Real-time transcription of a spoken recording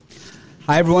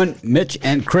Hi, everyone. Mitch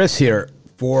and Chris here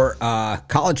for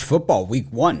college football week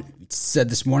 1. We said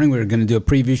this morning we were going to do a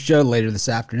preview show later this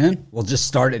afternoon. We'll just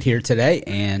start it here today,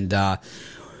 and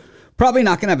probably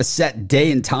not going to have a set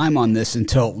day and time on this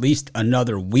until at least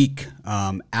another week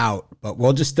out. But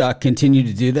we'll just continue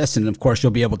to do this, and of course,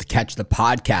 you'll be able to catch the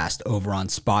podcast over on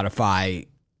Spotify,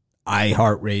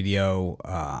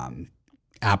 iHeartRadio,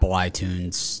 Apple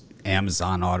iTunes,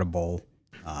 Amazon Audible,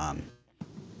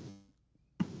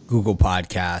 Google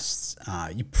Podcasts,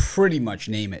 you pretty much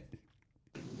name it.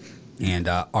 And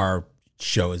our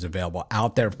show is available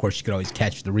out there. Of course, you can always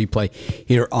catch the replay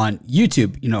here on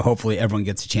YouTube. You know, hopefully everyone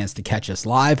gets a chance to catch us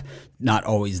live. Not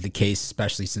always the case,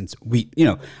 especially since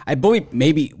I believe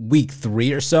maybe week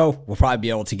 3 or so, we'll probably be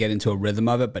able to get into a rhythm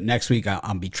of it. But next week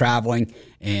I'll be traveling,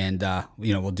 and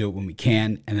we'll do it when we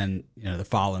can. And then the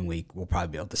following week we'll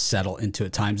probably be able to settle into a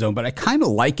time zone. But I kind of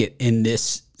like it in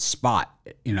this spot,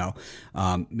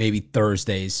 maybe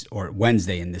Thursdays or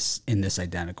Wednesday in this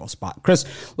identical spot. Chris,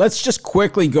 let's just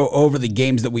quickly go over the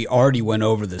games that we already went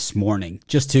over this morning,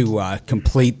 just to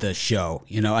complete the show.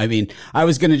 I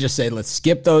was going to just say let's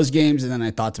skip those games, and then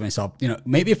I thought to myself,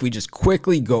 maybe if we just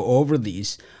quickly go over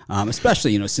these,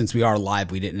 especially since we are live,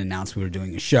 we didn't announce we were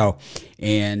doing a show,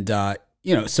 and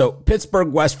so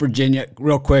Pittsburgh, West Virginia,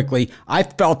 real quickly. I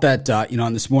felt that,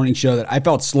 on this morning show that I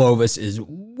felt Slovis is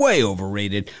way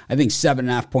overrated. I think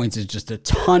 7.5 points is just a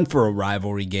ton for a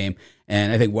rivalry game.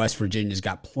 And I think West Virginia's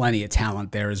got plenty of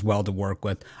talent there as well to work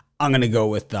with. I'm going to go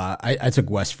with, I took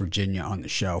West Virginia on the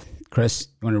show. Chris,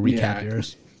 you want to recap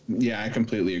yours? Yeah, I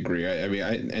completely agree.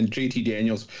 And JT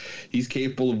Daniels, he's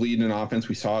capable of leading an offense.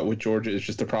 We saw it with Georgia. It's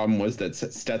just the problem was that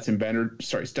Stetson Bennett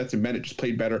just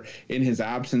played better in his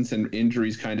absence, and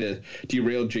injuries kind of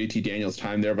derailed JT Daniels'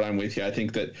 time there. But I'm with you. I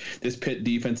think that this Pitt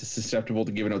defense is susceptible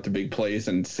to giving out the big plays,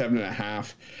 and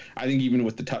 7.5. I think even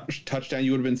with the touchdown,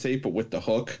 you would have been safe, but with the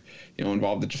hook,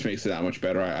 involved, it just makes it that much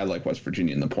better. I like West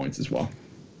Virginia in the points as well.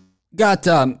 Got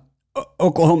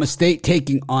Oklahoma State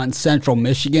taking on Central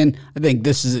Michigan. I think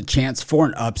this is a chance for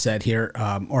an upset here,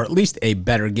 or at least a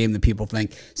better game than people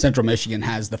think. Central Michigan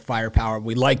has the firepower.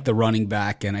 We like the running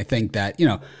back, and I think that,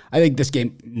 I think this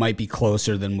game might be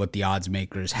closer than what the odds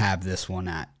makers have this one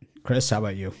at. Chris, how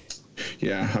about you?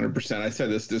 Yeah, 100%. I said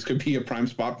this could be a prime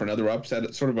spot for another upset.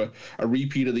 It's sort of a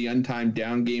repeat of the untimed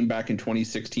down game back in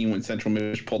 2016 when Central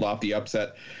Michigan pulled off the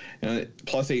upset.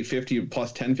 Plus 850,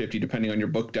 plus 1050, depending on your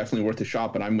book, definitely worth a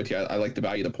shot. But I'm with you. I like the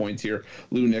value of the points here.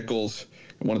 Lou Nichols,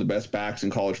 one of the best backs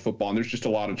in college football, and there's just a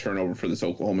lot of turnover for this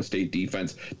Oklahoma State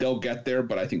defense. They'll get there,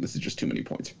 but I think this is just too many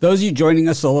points. Those of you joining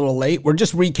us a little late, we're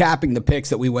just recapping the picks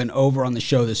that we went over on the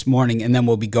show this morning, and then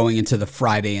we'll be going into the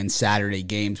Friday and Saturday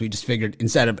games. We just figured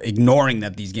instead of ignoring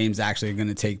that these games actually are going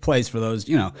to take place for those,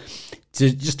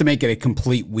 to make it a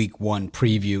complete week 1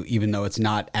 preview, even though it's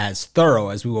not as thorough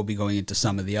as we will be going into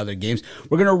some of the other games.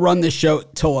 We're going to run this show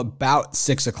till about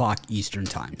 6 o'clock Eastern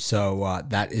time. So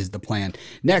that is the plan.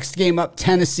 Next game up,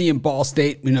 Tennessee and Ball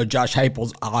State. We know Josh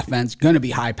Heupel's offense going to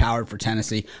be high powered for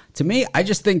Tennessee. To me, I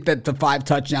just think that the 5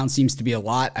 touchdowns seems to be a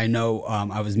lot. I know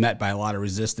I was met by a lot of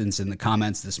resistance in the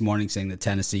comments this morning saying that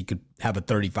Tennessee could have a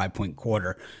 35-point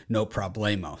quarter, no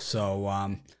problemo. So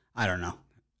I don't know.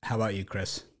 How about you,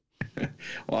 Chris?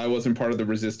 Well, I wasn't part of the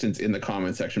resistance in the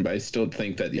comment section, but I still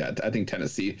think that, I think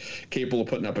Tennessee capable of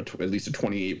putting up at least a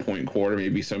 28-point quarter,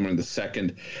 maybe somewhere in the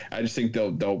second. I just think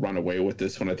they'll run away with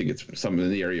this one. I think it's something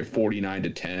in the area of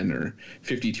 49-10 or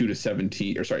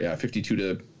 52-17, or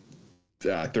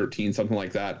 52-13, something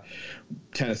like that.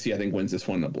 Tennessee, I think, wins this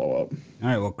one in a blowout. All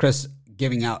right. Well, Chris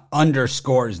giving out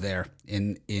underscores there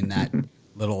in that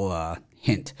little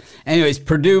hint. Anyways,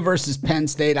 Purdue versus Penn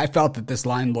State. I felt that this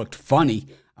line looked funny.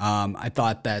 I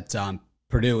thought that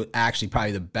Purdue actually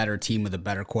probably the better team with a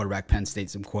better quarterback. Penn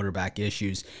State some quarterback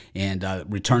issues, and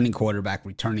returning quarterback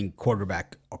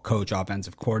coach,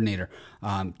 offensive coordinator.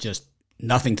 Just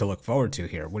nothing to look forward to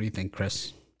here. What do you think,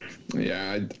 Chris?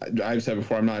 Yeah, I've said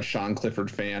before, I'm not a Sean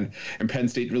Clifford fan, and Penn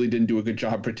State really didn't do a good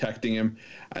job protecting him.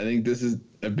 I think this is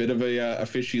a bit of a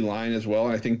fishy line as well.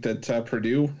 I think that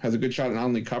Purdue has a good shot at not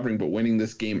only covering but winning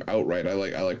this game outright. I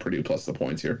like Purdue plus the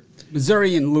points here.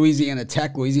 Missouri and Louisiana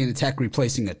Tech. Louisiana Tech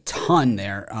replacing a ton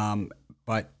there,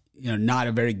 but not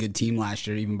a very good team last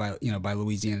year, even by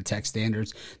Louisiana Tech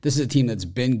standards. This is a team that's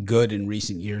been good in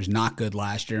recent years, not good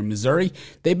last year. Missouri,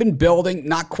 they've been building,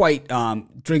 not quite,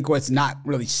 Drinkwitz not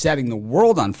really setting the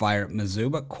world on fire at Mizzou,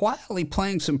 but quietly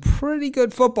playing some pretty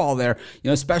good football there,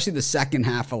 especially the second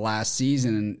half of last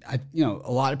season. And,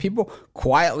 a lot of people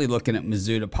quietly looking at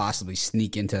Mizzou to possibly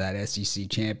sneak into that SEC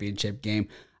championship game.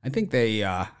 I think they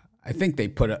I think they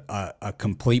put a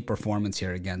complete performance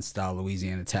here against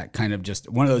Louisiana Tech. Kind of just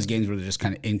one of those games where they're just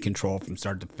kind of in control from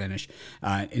start to finish.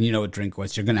 And you know, with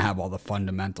Drinkwitz, you're going to have all the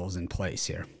fundamentals in place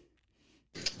here.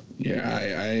 Yeah,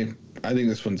 I think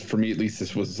this one's, for me at least,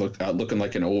 this was looking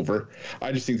like an over.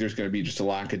 I just think there's going to be just a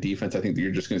lack of defense. I think that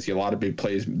you're just going to see a lot of big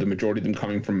plays, the majority of them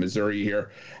coming from Missouri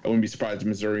here. I wouldn't be surprised if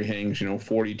Missouri hangs,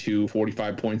 42,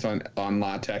 45 points on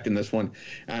La Tech in this one.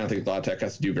 I don't think La Tech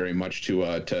has to do very much to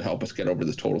help us get over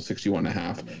this total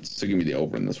 61.5. So give me the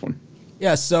over in this one.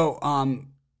 Yeah, so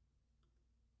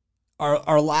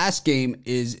our last game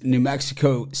is New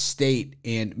Mexico State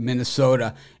and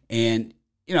Minnesota, and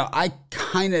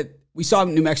we saw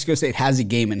New Mexico State has a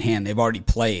game in hand. They've already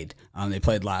played. They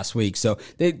played last week, so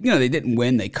they didn't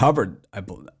win. They covered.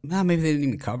 Maybe they didn't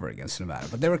even cover against Nevada,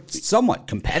 but they were somewhat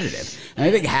competitive. And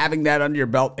I think having that under your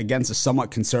belt against a somewhat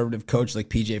conservative coach like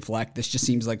PJ Fleck, this just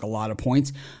seems like a lot of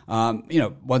points.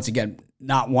 Once again,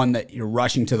 not one that you're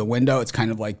rushing to the window. It's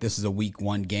kind of like this is a week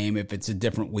 1 game. If it's a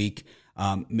different week,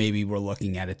 maybe we're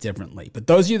looking at it differently. But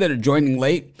those of you that are joining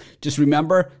late, just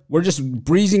remember, we're just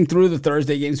breezing through the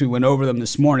Thursday games. We went over them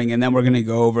this morning, and then we're going to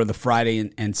go over the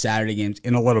Friday and Saturday games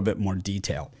in a little bit more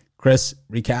detail. Chris,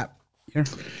 recap here.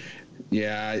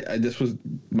 Yeah, this was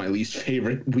my least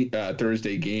favorite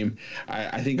Thursday game.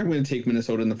 I think I'm going to take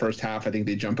Minnesota in the first half. I think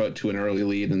they jump out to an early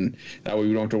lead, and that way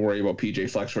we don't have to worry about PJ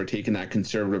Fleck for taking that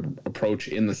conservative approach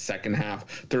in the second half.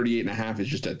 38.5 is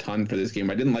just a ton for this game.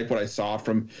 I didn't like what I saw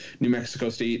from New Mexico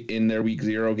State in their Week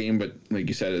 0 game, but like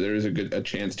you said, there is a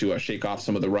chance to shake off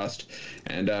some of the rust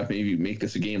and maybe make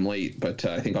this a game late. But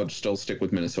I think I'll still stick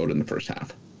with Minnesota in the first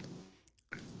half.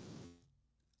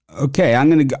 Okay, I'm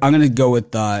gonna go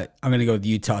with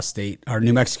Utah State or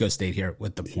New Mexico State here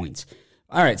with the points.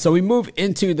 All right, so we move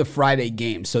into the Friday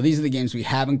games. So these are the games we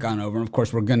haven't gone over, and of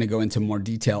course we're going to go into more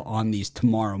detail on these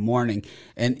tomorrow morning.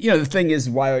 And the thing is,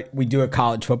 why we do a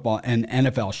college football and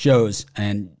NFL shows,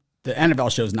 and the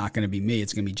NFL show is not going to be me.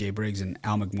 It's going to be Jay Briggs and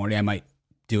Al McMorty. I might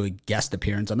do a guest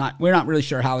appearance. We're not really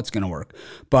sure how it's going to work,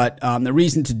 but the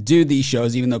reason to do these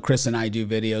shows, even though Chris and I do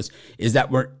videos, is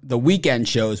that the weekend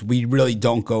shows, we really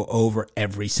don't go over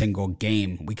every single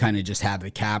game. We kind of just have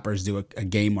the cappers do a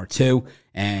game or two,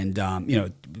 and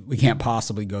we can't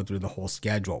possibly go through the whole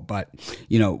schedule, but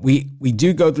we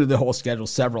do go through the whole schedule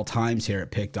several times here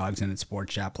at Pick Dogs and at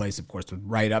Sports Chat Place, of course, with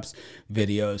write-ups,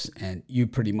 videos, and you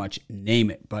pretty much name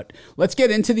it. But let's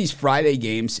get into these Friday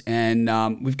games, and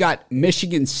we've got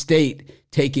Michigan State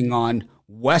taking on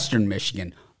Western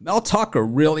Michigan. Mel Tucker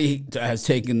really has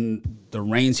taken the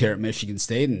reins here at Michigan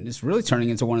State and is really turning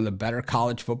into one of the better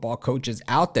college football coaches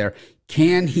out there.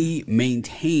 Can he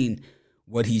maintain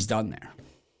what he's done there?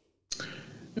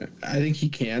 I think he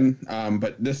can,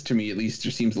 but this to me at least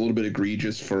just seems a little bit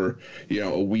egregious for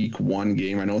a Week 1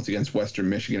 game. I know it's against Western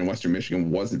Michigan, and Western Michigan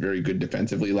wasn't very good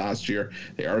defensively last year.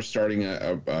 They are starting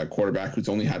a quarterback who's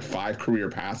only had 5 career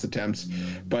pass attempts,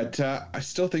 but I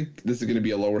still think this is going to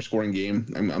be a lower scoring game.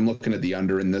 I'm looking at the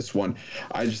under in this one.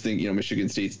 I just think Michigan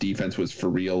State's defense was for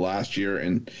real last year,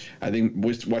 and I think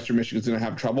Western Michigan's going to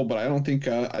have trouble. But I don't think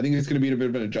I think it's going to be in a bit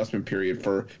of an adjustment period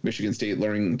for Michigan State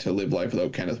learning to live life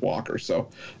without Kenneth Walker. So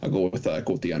I'll go with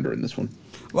the under in this one.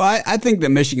 Well, I think that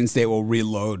Michigan State will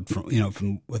reload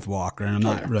from with Walker, and I'm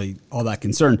not really all that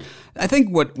concerned. I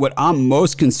think what I'm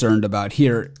most concerned about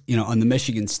here, on the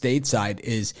Michigan State side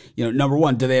is, number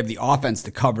one, do they have the offense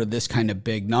to cover this kind of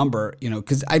big number?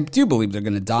 Because I do believe they're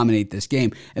going to dominate this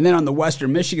game. And then on the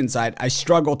Western Michigan side, I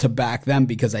struggle to back them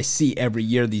because I see every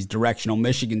year these directional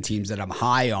Michigan teams that I'm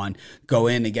high on go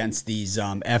in against these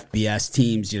FBS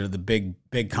teams, the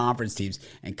big conference teams,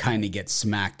 and kind of get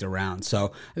smacked around.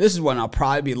 So this is one I'll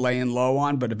probably be laying low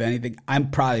on, but if anything,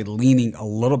 I'm probably leaning a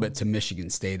little bit to Michigan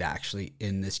State actually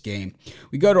in this game.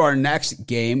 We go to our next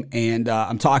game, and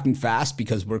I'm talking fast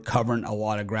because we're covering a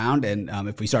lot of ground, and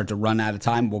if we start to run out of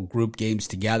time, we'll group games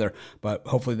together, but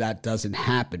hopefully that doesn't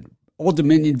happen. Old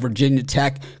Dominion, Virginia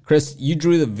Tech. Chris, you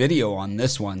drew the video on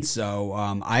this one, so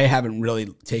I haven't really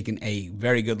taken a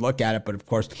very good look at it, but of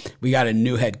course, we got a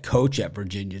new head coach at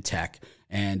Virginia Tech,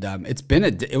 and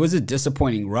it was a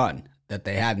disappointing run that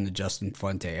they had in the Justin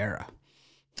Fuente era.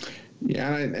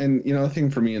 Yeah, and the thing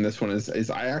for me in this one is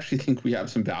I actually think we have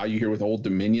some value here with Old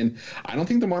Dominion. I don't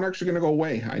think the Monarchs are going to go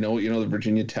away. I know the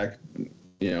Virginia Tech,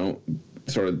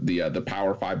 sort of the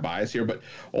Power 5 bias here, but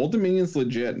Old Dominion's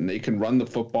legit, and they can run the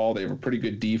football. They have a pretty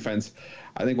good defense.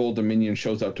 I think Old Dominion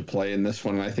shows up to play in this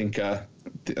one, and I think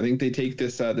I think they take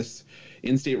this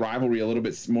in-state rivalry a little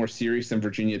bit more serious than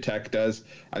Virginia Tech does.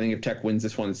 I think if Tech wins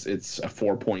this one, it's a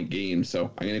 4-point game. So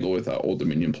I'm going to go with Old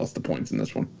Dominion plus the points in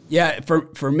this one. Yeah,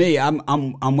 for me,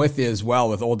 I'm with you as well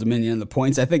with Old Dominion and the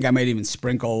points. I think I might even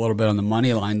sprinkle a little bit on the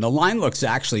money line. The line looks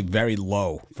actually very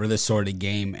low for this sort of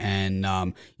game,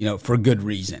 and for good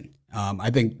reason. I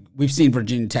think we've seen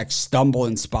Virginia Tech stumble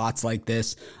in spots like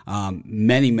this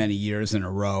many, many years in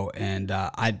a row, and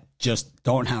I just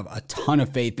don't have a ton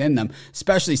of faith in them,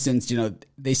 especially since,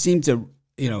 they seem to,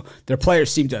 their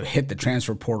players seem to have hit the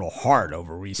transfer portal hard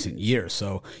over recent years.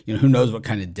 So, who knows what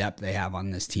kind of depth they have on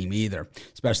this team either,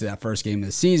 especially that first game of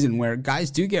the season where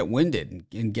guys do get winded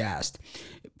and gassed.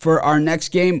 For our next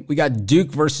game, we got Duke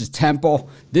versus Temple.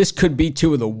 This could be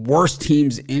two of the worst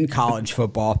teams in college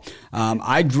football.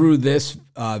 I drew this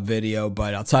video,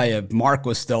 but I'll tell you, if Mark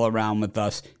was still around with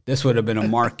us, this would have been a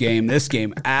Mark game. This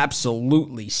game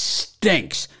absolutely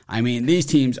stinks. I mean, these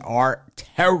teams are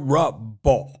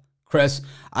terrible. Chris,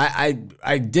 I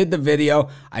did the video.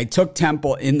 I took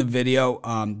Temple in the video.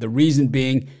 The reason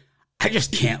being, I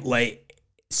just can't lay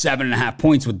 7.5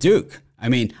 points with Duke. I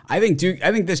mean, I think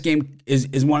this game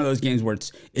is one of those games where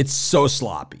it's so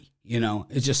sloppy.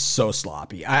 It's just so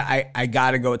sloppy. I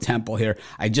got to go with Temple here.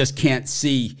 I just can't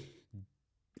see.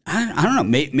 I don't know.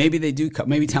 Maybe they do.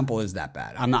 Maybe Temple is that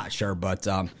bad. I'm not sure, but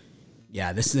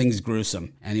yeah, this thing's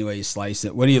gruesome. Anyway, you slice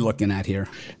it. What are you looking at here?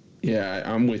 Yeah,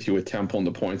 I'm with you with Temple and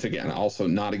the points. Again, also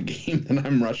not a game that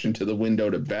I'm rushing to the window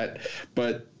to bet.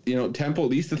 But, Temple,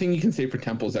 at least the thing you can say for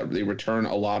Temple is that they return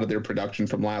a lot of their production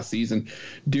from last season.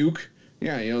 Duke,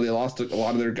 yeah, they lost a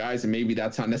lot of their guys, and maybe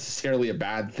that's not necessarily a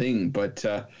bad thing. But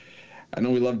I know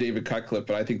we love David Cutcliffe,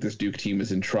 but I think this Duke team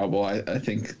is in trouble. I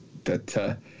think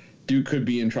that Duke could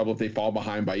be in trouble if they fall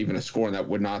behind by even a score, and that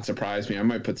would not surprise me. I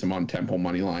might put some on Temple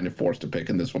money line if forced to pick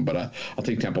in this one, but I'll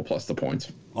take Temple plus the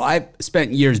points. Well, I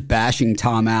spent years bashing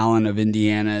Tom Allen of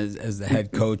Indiana as the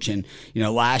head coach, and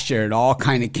last year it all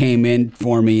kind of came in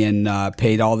for me and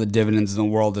paid all the dividends in the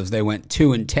world as they went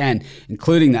 2-10,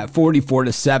 including that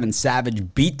 44-7 savage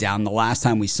beatdown the last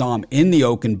time we saw him in the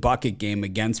Oaken bucket game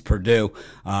against Purdue.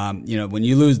 When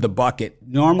you lose the bucket,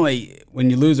 normally when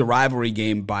you lose a rivalry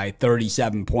game by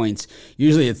 37 points,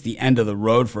 usually it's the end of the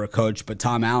road for a coach, but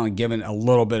Tom Allen given a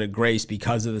little bit of grace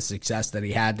because of the success that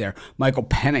he had there. Michael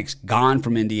Penix gone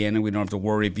from Indiana. We don't have to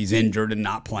worry if he's injured and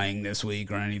not playing this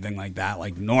week or anything like that,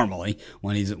 like normally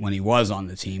when he was on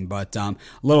the team. But a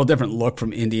little different look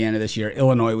from Indiana this year.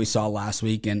 Illinois we saw last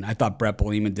week, and I thought Brett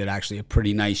Bielema did actually a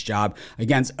pretty nice job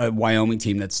against a Wyoming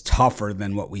team that's tougher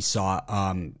than what we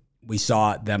saw. We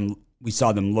saw them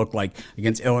look like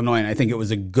against Illinois, and I think it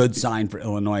was a good sign for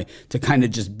Illinois to kind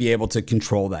of just be able to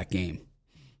control that game.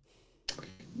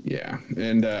 Yeah,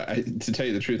 and to tell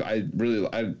you the truth,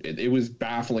 it was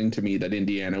baffling to me that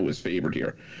Indiana was favored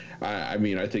here. I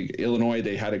think Illinois,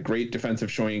 they had a great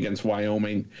defensive showing against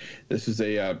Wyoming. This is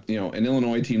an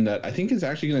Illinois team that I think is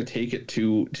actually going to take it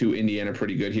to Indiana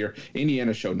pretty good here.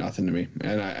 Indiana showed nothing to me,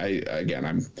 and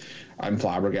I'm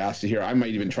flabbergasted here. I might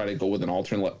even try to go with an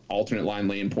alternate line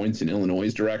laying points in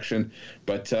Illinois' direction,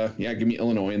 but give me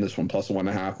Illinois in this one plus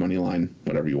 1.5 money line,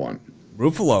 whatever you want.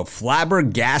 Ruffalo,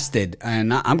 flabbergasted,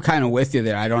 and I'm kind of with you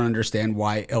there. I don't understand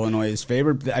why Illinois is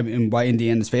favored. Why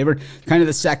Indiana is favored. Kind of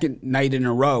the second night in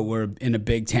a row we're in a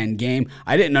Big Ten game.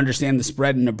 I didn't understand the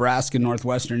spread in Nebraska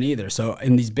Northwestern either. So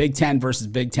in these Big Ten versus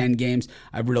Big Ten games,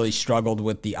 I've really struggled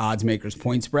with the odds makers'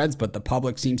 point spreads, but the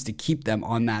public seems to keep them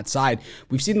on that side.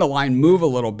 We've seen the line move a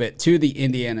little bit to the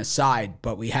Indiana side,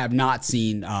 but we have not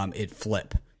seen it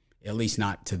flip, at least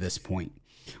not to this point.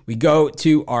 We go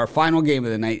to our final game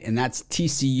of the night, and that's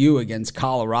TCU against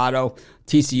Colorado.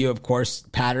 TCU, of course,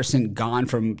 Patterson gone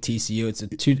from TCU. It's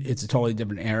a totally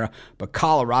different era. But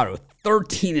Colorado,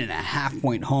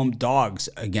 13.5-point home dogs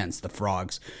against the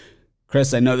Frogs.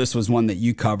 Chris, I know this was one that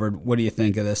you covered. What do you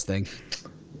think of this thing?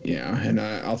 Yeah, and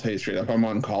I'll tell you straight up, I'm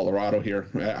on Colorado here.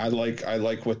 I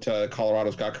like what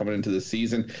Colorado's got coming into the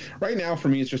season. Right now, for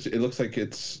me, it looks like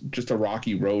it's just a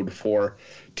rocky road for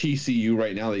TCU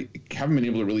right now. They haven't been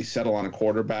able to really settle on a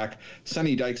quarterback.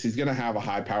 Sonny Dykes, he's going to have a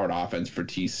high-powered offense for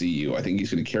TCU. I think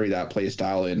he's going to carry that play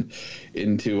style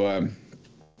into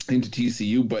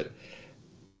TCU, but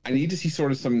I need to see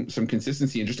sort of some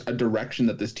consistency and just a direction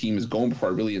that this team is going before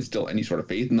I really instill any sort of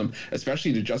faith in them,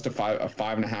 especially to justify a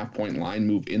 5.5-point line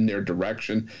move in their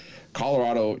direction.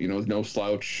 Colorado, is no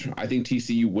slouch. I think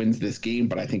TCU wins this game,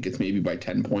 but I think it's maybe by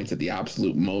 10 points at the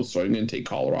absolute most. So I'm going to take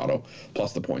Colorado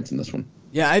plus the points in this one.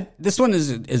 Yeah, this one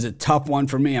is a tough one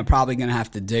for me. I'm probably going to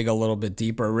have to dig a little bit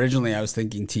deeper. Originally, I was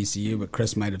thinking TCU, but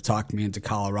Chris might have talked me into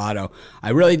Colorado. I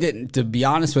really didn't, to be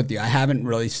honest with you. I haven't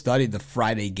really studied the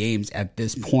Friday games at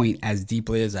this point as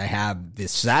deeply as I have the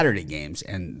Saturday games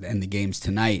and the games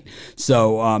tonight.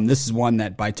 So this is one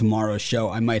that by tomorrow's show,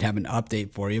 I might have an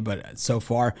update for you. But so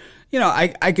far,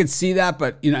 I could see that.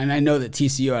 But, and I know that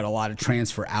TCU had a lot of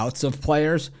transfer outs of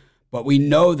players. But we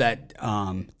know that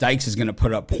Dykes is going to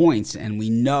put up points, and we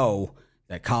know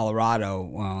that Colorado,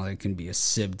 well, it can be a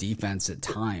sieve defense at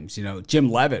times.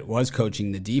 Jim Leavitt was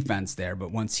coaching the defense there,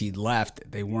 but once he left,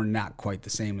 they were not quite the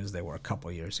same as they were a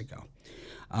couple of years ago.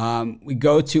 We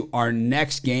go to our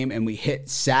next game, and we hit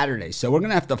Saturday. So we're going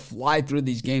to have to fly through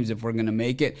these games if we're going to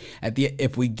make it.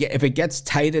 If it gets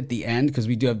tight at the end, because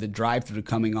we do have the drive-through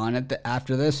coming on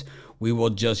after this, we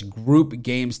will just group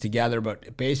games together.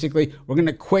 But basically, we're going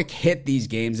to quick hit these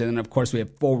games. And then, of course, we have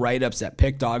full write-ups at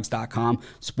pickdogs.com,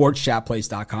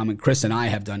 sportschatplace.com. And Chris and I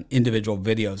have done individual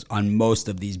videos on most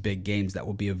of these big games that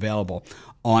will be available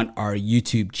on our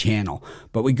YouTube channel.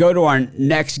 But we go to our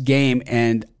next game,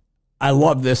 and I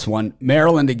love this one.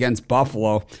 Maryland against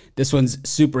Buffalo. This one's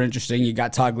super interesting. You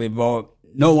got Tagliavoa,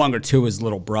 no longer to his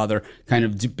little brother, kind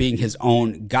of being his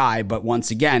own guy. But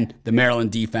once again, the Maryland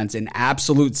defense, an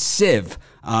absolute sieve.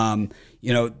 4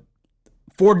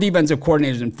 defensive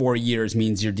coordinators in 4 years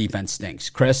means your defense stinks.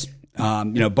 Chris,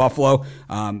 Buffalo,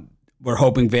 we're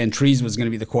hoping Van Treese was going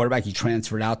to be the quarterback. He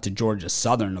transferred out to Georgia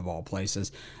Southern, of all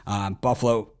places.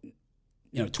 Buffalo,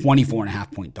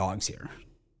 24.5-point dogs here.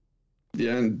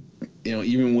 Yeah, and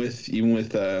even with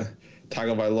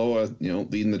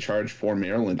Tagovailoa, leading the charge for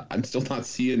Maryland, I'm still not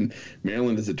seeing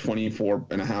Maryland as a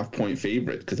 24.5-point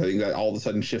favorite, because I think that all of a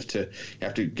sudden shifts to you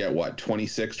have to get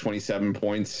 26, 27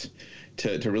 points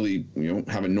to really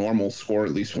have a normal score,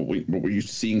 at least what we're used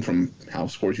to seeing from how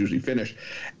scores usually finish.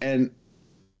 And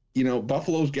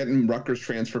Buffalo's getting Rutgers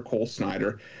transfer Cole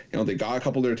Snyder. They got a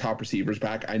couple of their top receivers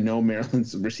back. I know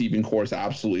Maryland's receiving core is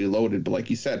absolutely loaded, but like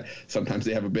you said, sometimes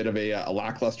they have a bit of a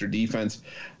lackluster defense.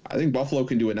 I think Buffalo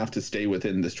can do enough to stay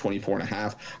within this 24.5.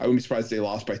 I wouldn't be surprised if they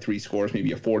lost by 3 scores,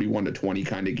 maybe a 41-20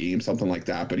 kind of game, something like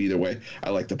that. But either way, I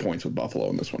like the points with Buffalo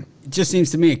in this one. It just seems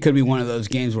to me it could be one of those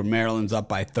games where Maryland's up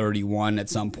by 31 at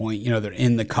some point. They're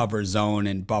in the cover zone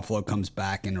and Buffalo comes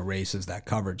back and erases that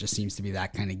cover. It just seems to be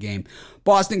that kind of game.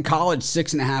 Boston College,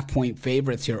 6.5-point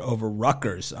favorites here over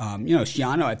Rutgers.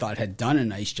 Schiano, I thought, had done a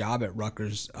nice job at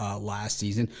Rutgers last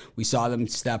season. We saw them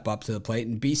step up to the plate.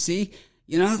 And BC,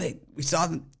 we saw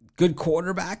them good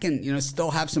quarterback and,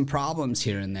 still have some problems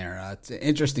here and there. It's an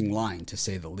interesting line, to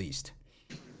say the least.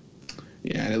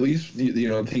 Yeah, and at least, I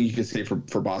think you could say for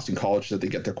Boston College that they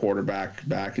get their quarterback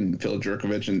back in Phil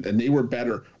Jurkovich, and they were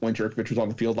better when Jurkovich was on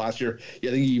the field last year. Yeah,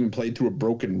 I think he even played through a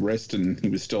broken wrist, and he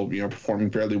was still,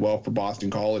 performing fairly well for Boston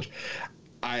College.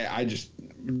 I just,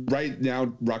 right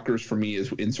now, Rutgers for me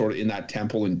is in that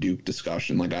Temple and Duke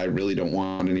discussion. Like, I really don't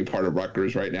want any part of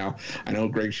Rutgers right now. I know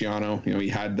Greg Schiano, he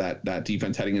had that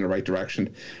defense heading in the right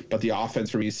direction, but the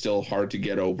offense for me is still hard to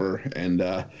get over. And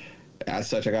as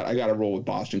such, I got to roll with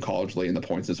Boston College laying the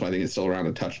points. So I think it's still around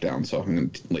a touchdown. So I'm going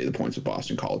to lay the points with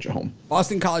Boston College at home.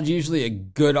 Boston College usually a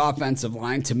good offensive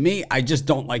line. To me, I just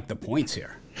don't like the points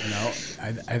here.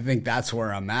 I think that's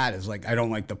where I'm at, is like, I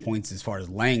don't like the points as far as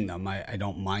laying them. I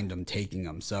don't mind them taking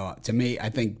them. So to me, I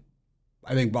think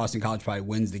Boston College probably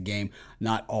wins the game.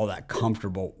 Not all that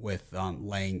comfortable with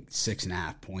laying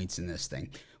 6.5 points in this thing.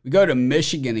 We go to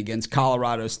Michigan against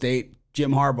Colorado State.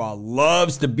 Jim Harbaugh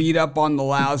loves to beat up on the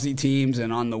lousy teams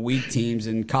and on the weak teams.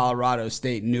 In Colorado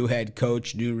State, new head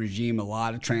coach, new regime, a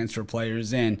lot of transfer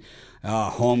players in.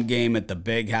 Home game at the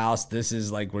big house. This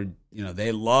is like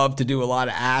they love to do a lot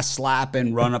of ass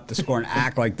slapping, run up the score, and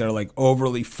act like they're like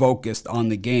overly focused on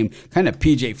the game. Kind of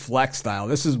PJ Fleck style.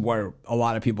 This is where a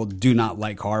lot of people do not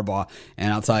like Harbaugh.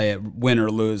 And I'll tell you, win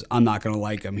or lose, I'm not going to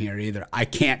like him here either. I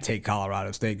can't take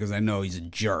Colorado State because I know he's a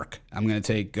jerk. I'm going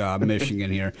to take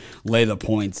Michigan here, lay the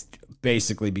points,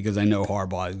 basically because I know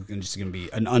Harbaugh is just going to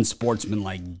be an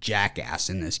unsportsmanlike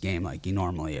jackass in this game like he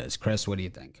normally is. Chris, what do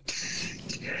you think?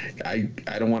 I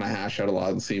don't want to hash out a lot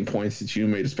of the same points that you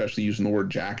made, especially using the word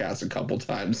jackass a couple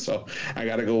times. So I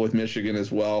got to go with Michigan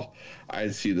as well. I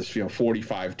see this,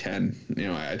 45-10.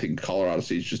 I think Colorado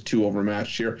State's just too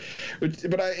overmatched here. But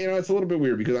it's a little bit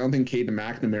weird because I don't think Caden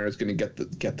McNamara is going to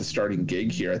get the starting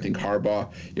gig here. I think Harbaugh,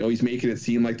 he's making it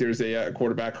seem like there's a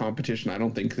quarterback competition. I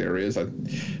don't think there is.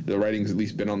 The writing's at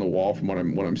least been on the wall from what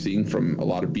I'm seeing from a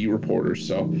lot of beat reporters.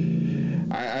 So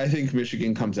I think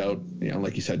Michigan comes out,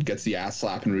 like you said, gets the ass slap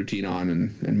slapping routine on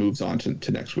and moves on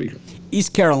to next week.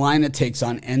 East Carolina takes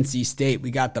on NC State. We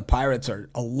got the Pirates are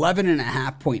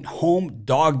 11.5-point home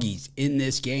doggies in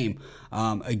this game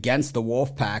against the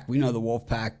Wolfpack. We know the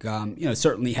Wolfpack,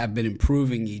 certainly have been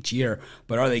improving each year,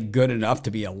 but are they good enough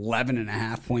to be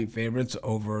 11.5-point favorites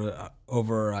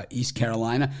over East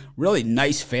Carolina? Really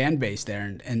nice fan base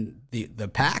there, and the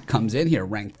Pack comes in here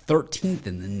ranked 13th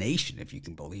in the nation, if you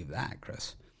can believe that,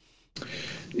 Chris.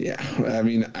 Yeah, I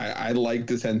mean, I like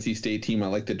this NC State team. I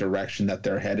like the direction that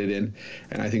they're headed in,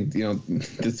 and I think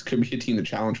this could be a team to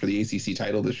challenge for the ACC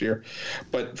title this year.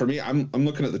 But for me, I'm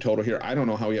looking at the total here. I don't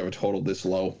know how we have a total this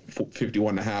low,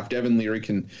 51.5. Devin Leary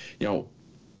can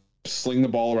sling the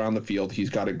ball around the field. He's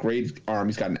got a great arm.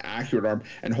 He's got an accurate arm.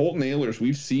 And Holton Ahlers,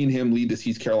 we've seen him lead this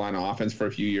East Carolina offense for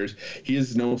a few years. He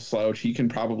is no slouch. He can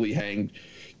probably hang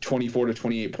 24 to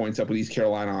 28 points up with East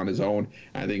Carolina on his own.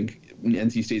 I think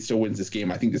NC State still wins this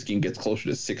game. I think this game gets closer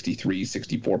to 63,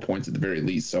 64 points at the very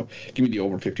least. So give me the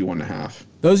over 51.5.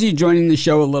 Those of you joining the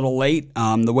show a little late,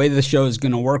 the way the show is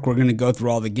going to work, we're going to go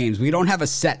through all the games. We don't have a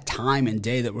set time and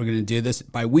day that we're going to do this.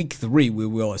 By week 3, we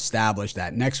will establish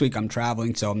that. Next week, I'm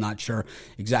traveling, so I'm not sure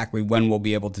exactly when we'll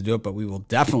be able to do it, but we will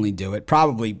definitely do it.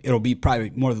 It'll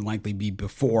more than likely be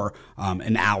before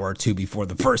an hour or two before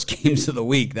the first games of the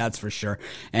week, that's for sure.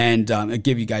 And it'll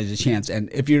give you guys a chance.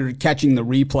 And if you're catching the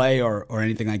replay or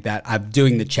anything like that, I'm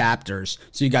doing the chapters,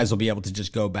 so you guys will be able to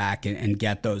just go back and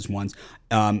get those ones.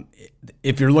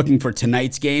 If you're looking for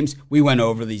tonight's games, we went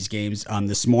over these games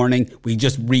this morning. We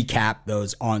just recapped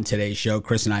those on today's show.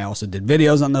 Chris and I also did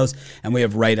videos on those, and we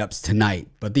have write-ups tonight.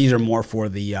 But these are more for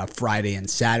the Friday and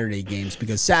Saturday games,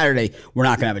 because Saturday we're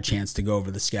not going to have a chance to go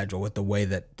over the schedule with the way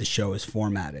that the show is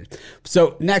formatted.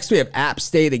 So next we have App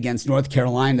State against North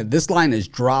Carolina. This line has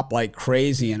dropped like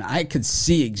crazy, and I could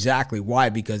see exactly why,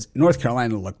 because North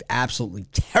Carolina looked absolutely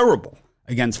terrible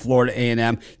against Florida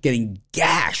A&M, getting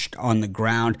gashed on the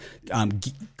ground,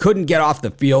 couldn't get off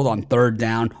the field on third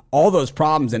down, all those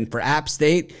problems. And for App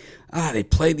State, they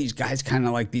play these guys kind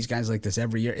of like this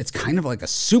every year. It's kind of like a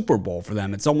Super Bowl for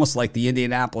them. It's almost like the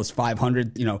Indianapolis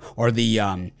 500, or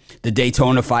the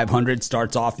Daytona 500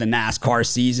 starts off the NASCAR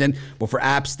season. Well, for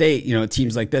App State,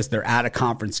 teams like this, they're at a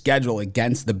conference schedule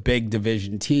against the big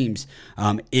division teams.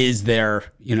 Is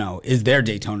their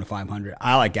Daytona 500?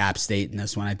 I like App State in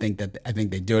this one. I think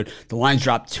they do it. The line's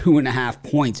dropped 2.5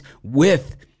 points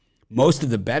with most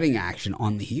of the betting action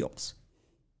on the heels.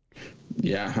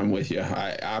 Yeah, I'm with you.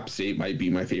 App State might be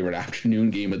my favorite afternoon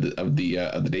game of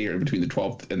the day, or between the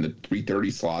 12th and the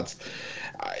 3:30 slots.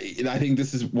 I think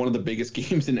this is one of the biggest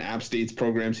games in App State's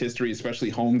program's history, especially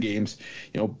home games.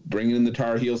 Bringing in the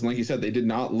Tar Heels, and like you said, they did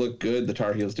not look good. The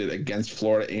Tar Heels did against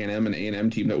Florida A&M, an A&M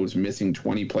team that was missing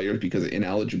 20 players because of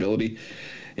ineligibility.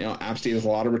 App State has a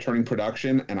lot of returning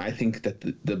production, and I think that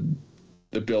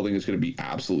the building is going to be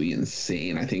absolutely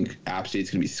insane. I think App State's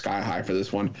going to be sky high for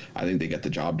this one. I think they get the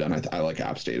job done. I like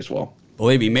App State as well.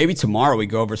 Believe me, maybe tomorrow we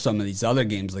go over some of these other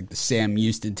games like the Sam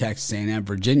Houston, Texas A&M,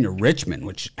 Virginia, Richmond,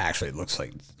 which actually looked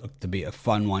to be a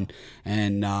fun one,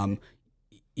 and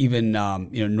even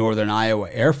Northern Iowa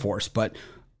Air Force. But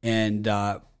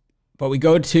we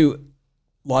go to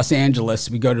Los Angeles,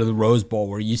 we go to the Rose Bowl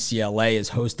where UCLA is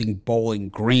hosting Bowling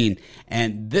Green,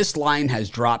 and this line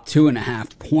has dropped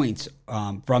 2.5 points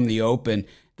from the open.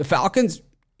 The Falcons,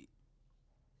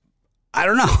 I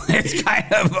don't know. It's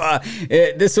kind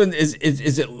of this one is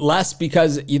it less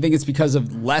because you think it's because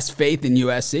of less faith in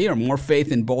USC or more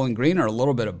faith in Bowling Green, or a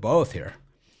little bit of both here?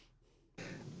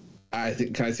 I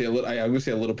think I'm going to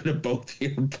say a little bit of both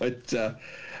here, but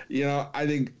I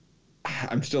think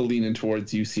I'm still leaning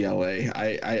towards UCLA.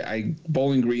 I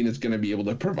Bowling Green is going to be able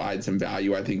to provide some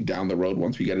value, I think, down the road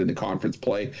once we get into conference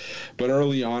play. But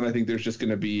early on, I think there's just going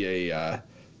to be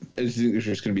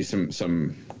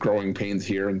some growing pains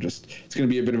here, and it's going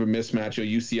to be a bit of a mismatch.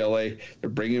 UCLA,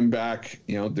 they're bringing back,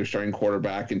 their starting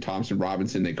quarterback in Thompson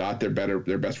Robinson. They got their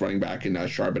best running back in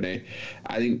Charbonnet.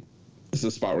 I think this is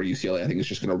a spot where UCLA, I think, is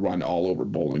just going to run all over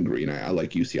Bowling Green. I like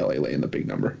UCLA laying the big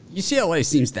number. UCLA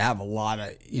seems to have a lot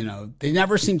of, they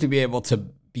never seem to be able to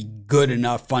be good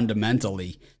enough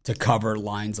fundamentally to cover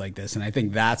lines like this. And I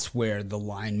think that's where the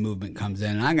line movement comes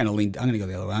in. And I'm going to go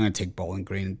the other way. I'm going to take Bowling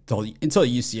Green until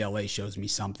UCLA shows me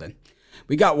something.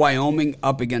 We got Wyoming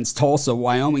up against Tulsa.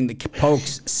 Wyoming, the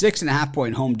Pokes,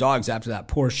 6.5-point home dogs after that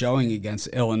poor showing against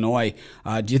Illinois.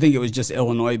 Do you think it was just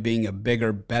Illinois being a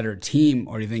bigger, better team,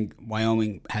 or do you think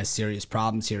Wyoming has serious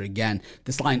problems here again?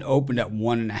 This line opened at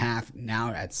 1.5,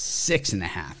 now at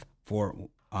 6.5 for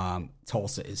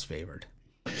Tulsa is favored.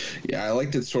 Yeah, I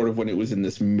liked it sort of when it was in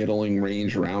this middling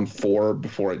range around 4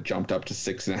 before it jumped up to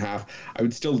 6.5. I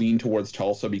would still lean towards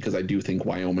Tulsa because I do think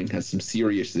Wyoming has some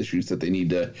serious issues that they need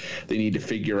to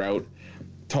figure out.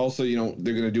 Tulsa,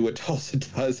 they're going to do what Tulsa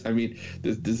does. I mean,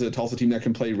 this is a Tulsa team that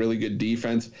can play really good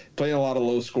defense, playing a lot of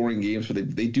low-scoring games,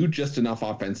 but they do just enough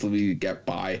offensively to get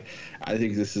by. I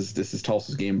think this is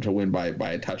Tulsa's game to win by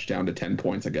a touchdown to 10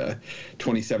 points, like a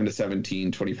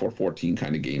 27-17, 24-14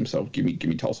 kind of game. So give me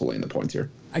Tulsa laying the points here.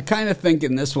 I kind of think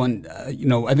in this one,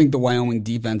 I think the Wyoming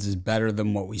defense is better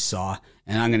than what we saw,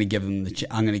 and I'm going to give them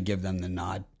the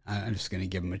nod. I'm just going to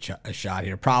give him a shot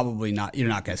here. Probably not. You're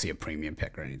not going to see a premium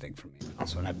pick or anything from me.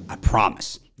 That's what I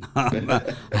promise.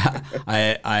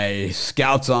 I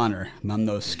Scout's honor. I'm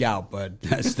no scout, but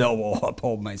I still will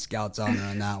uphold my Scout's honor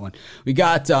on that one. We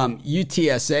got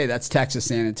UTSA. That's Texas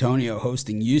San Antonio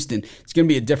hosting Houston. It's going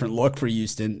to be a different look for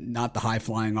Houston. Not the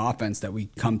high-flying offense that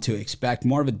we come to expect.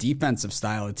 More of a defensive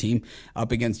style of team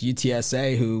up against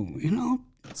UTSA, who it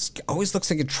always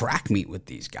looks like a track meet with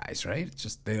these guys, right? It's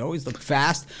just they always look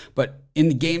fast, but in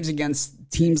the games against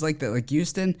teams like that, like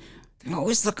Houston, they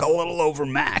always look a little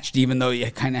overmatched. Even though you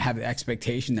kind of have the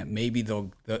expectation that maybe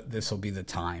this will be the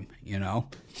time,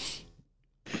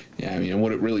 Yeah, I mean,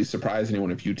 would it really surprise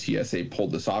anyone if UTSA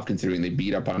pulled this off, considering they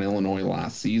beat up on Illinois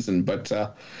last season? But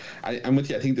I'm with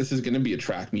you. I think this is going to be a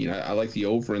track meet. I like the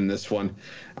over in this one.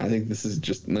 I think this is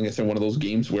just, like I said, one of those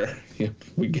games where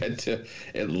we get to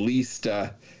at least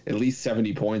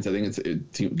 70 points. I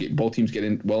think both teams get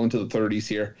in well into the 30s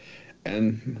here.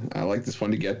 And I like this one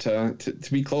to get to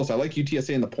be close. I like UTSA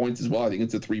in the points as well. I think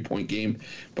it's a 3-point game,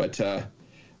 but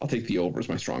I'll take the over as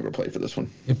my stronger play for this one.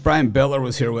 If Brian Biller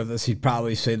was here with us, he'd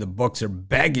probably say the books are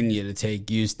begging you to take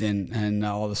Houston, and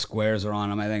all the squares are on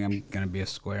them. I think I'm going to be a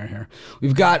square here.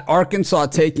 We've got Arkansas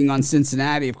taking on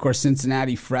Cincinnati. Of course,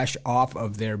 Cincinnati fresh off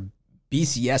of their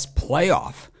BCS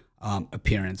playoff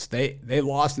appearance. They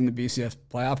lost in the BCS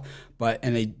playoff,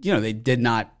 and they did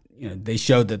not. They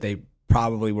showed that they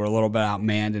probably were a little bit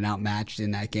outmanned and outmatched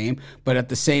in that game, but at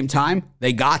the same time,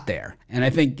 they got there, and I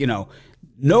think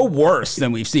no worse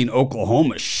than we've seen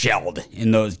Oklahoma shelled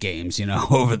in those games,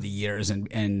 over the years,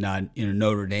 and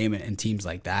Notre Dame and teams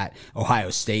like that.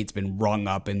 Ohio State's been rung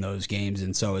up in those games,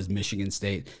 and so has Michigan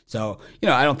State. So,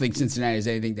 I don't think Cincinnati has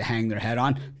anything to hang their head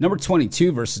on. Number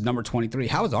 22 versus number 23.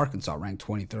 How is Arkansas ranked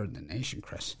 23rd in the nation,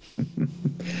 Chris?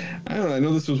 I don't know. I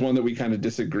know this was one that we kind of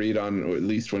disagreed on, or at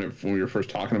least when we were first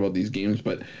talking about these games,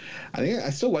 but I think I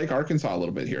still like Arkansas a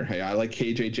little bit here. Hey, I like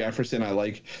KJ Jefferson. I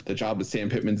like the job that Sam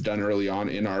Pittman's done early on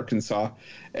in Arkansas,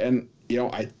 and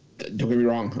I don't get me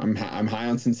wrong, I'm high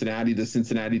on Cincinnati. The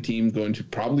Cincinnati team going to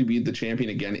probably be the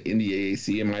champion again in the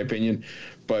AAC, in my opinion.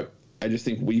 But I just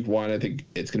think week one, I think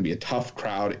it's going to be a tough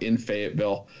crowd in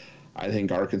Fayetteville. I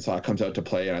think Arkansas comes out to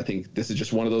play, and I think this is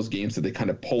just one of those games that they kind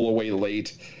of pull away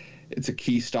late. It's a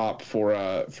key stop for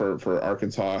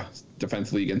Arkansas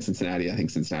defensively against Cincinnati. I think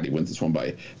Cincinnati wins this one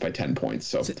by 10 points.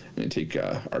 So I'm going to take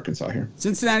Arkansas here.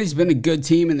 Cincinnati's been a good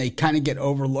team, and they kind of get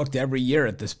overlooked every year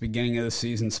at this beginning of the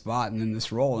season spot and in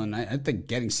this role. And I think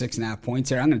getting 6.5 points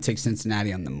here, I'm going to take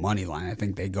Cincinnati on the money line. I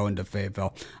think they go into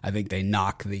Fayetteville. I think they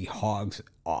knock the Hogs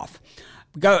off.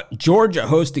 We got Georgia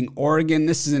hosting Oregon.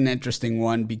 This is an interesting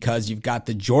one because you've got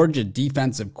the Georgia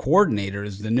defensive coordinator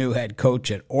as the new head coach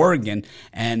at Oregon.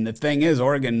 And the thing is,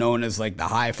 Oregon known as like the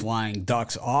high-flying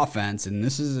Ducks offense, and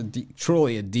this is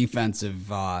truly a defensive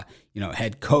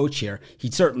head coach here.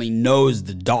 He certainly knows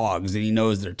the Dogs, and he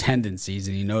knows their tendencies,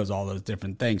 and he knows all those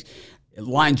different things.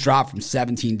 Lines drop from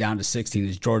 17 down to 16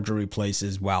 as Georgia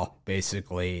replaces,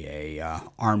 basically a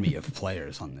army of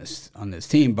players on this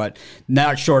team, but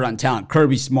not short on talent.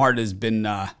 Kirby Smart has been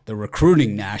the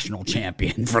recruiting national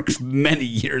champion for many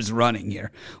years running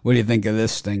here. What do you think of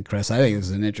this thing, Chris? I think this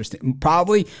is an interesting,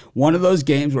 probably one of those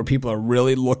games where people are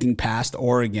really looking past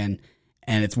Oregon,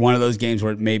 and it's one of those games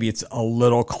where maybe it's a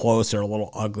little closer, a little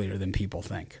uglier than people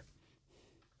think.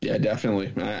 Yeah,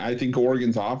 definitely. I think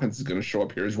Oregon's offense is going to show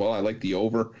up here as well. I like the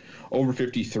over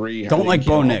 53. Don't like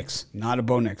Bo Nix. Not a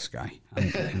Bo Nix guy.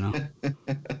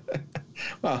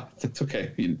 Well, that's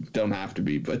okay. You don't have to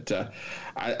be, but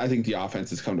I think the offense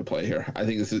has come to play here. I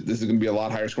think this is going to be a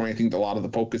lot higher scoring. I think a lot of the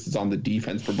focus is on the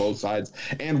defense for both sides,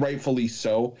 and rightfully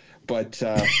so. But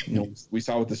we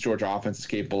saw what this Georgia offense is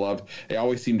capable of. They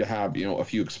always seem to have a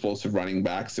few explosive running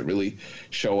backs that really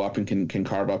show up and can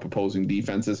carve up opposing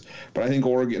defenses. But I think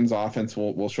Oregon's offense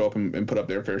will show up and put up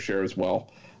their fair share as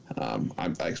well.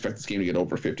 I expect this game to get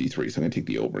over 53, so I'm going to take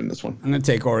the over in this one. I'm going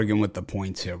to take Oregon with the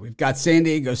points here. We've got San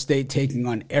Diego State taking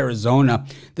on Arizona.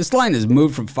 This line has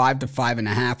moved from 5 to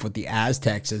 5.5 with the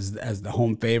Aztecs as the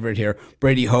home favorite here.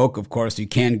 Brady Hoke, of course, you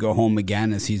can go home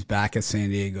again as he's back at San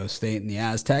Diego State. And the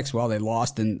Aztecs, well, they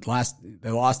lost in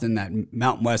that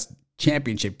Mountain West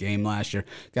championship game last year,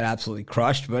 got absolutely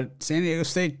crushed. But San Diego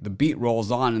State, the beat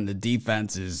rolls on and the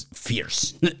defense is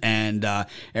fierce. And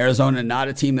Arizona, not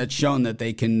a team that's shown that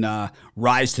they can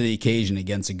rise to the occasion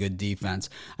against a good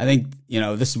defense. I think,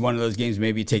 this is one of those games,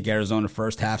 maybe you take Arizona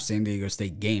first half, San Diego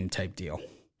State game type deal.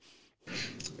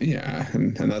 Yeah,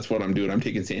 and that's what I'm doing. I'm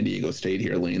taking San Diego State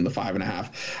here, laying the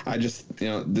 5.5. I just,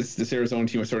 this Arizona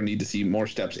team, I sort of need to see more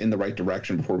steps in the right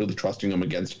direction before really trusting them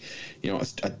against,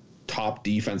 a top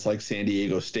defense like San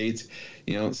Diego State's.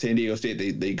 San Diego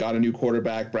State, they got a new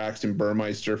quarterback, Braxton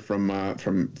Burmeister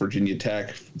from Virginia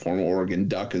Tech, former Oregon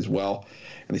Duck as well.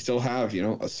 And they still have,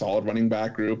 a solid running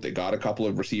back group. They got a couple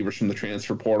of receivers from the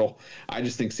transfer portal. I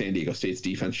just think San Diego State's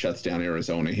defense shuts down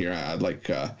Arizona here. I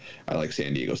like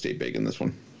San Diego State big in this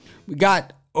one. We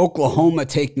got Oklahoma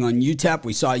taking on UTEP.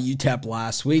 We saw UTEP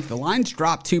last week. The lines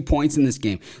dropped 2 points in this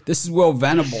game. This is Will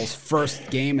Venable's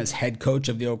first game as head coach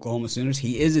of the Oklahoma Sooners.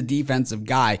 He is a defensive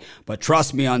guy, but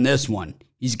trust me on this one.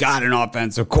 He's got an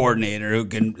offensive coordinator who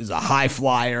is a high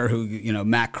flyer, who,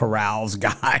 Matt Corral's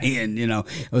guy, and,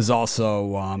 was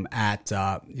also at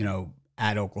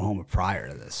Oklahoma prior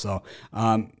to this. So,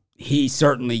 he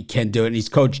certainly can do it. And he's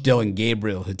Coach Dylan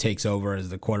Gabriel, who takes over as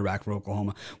the quarterback for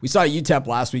Oklahoma. We saw UTEP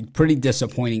last week, pretty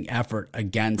disappointing effort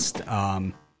against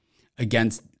North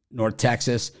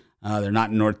Texas. They're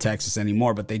not in North Texas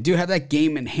anymore, but they do have that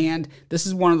game in hand. This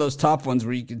is one of those tough ones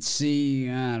where you can see,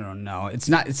 I don't know. It's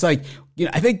like,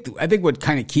 I think what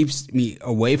kind of keeps me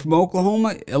away from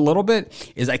Oklahoma a little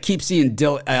bit is I keep seeing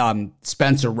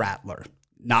Spencer Rattler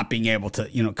not being able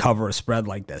to, cover a spread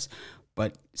like this.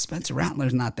 But Spencer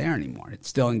Rattler's not there anymore.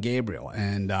 It's Dylan Gabriel.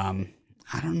 And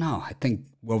I don't know. I think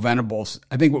what we're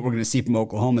going to see from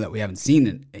Oklahoma that we haven't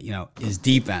seen, is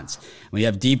defense. When you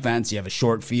have defense, you have a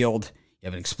short field, you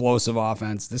have an explosive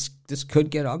offense. This could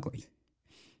get ugly.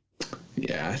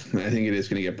 Yeah, I think it is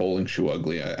going to get bowling shoe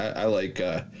ugly. I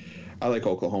like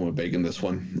Oklahoma big in this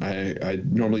one. I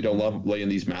normally don't love laying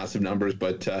these massive numbers,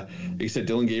 but like you said,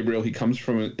 Dylan Gabriel, he comes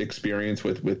from experience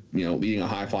with leading a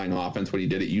high flying offense, what he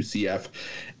did at UCF,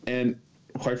 and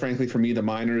quite frankly, for me, the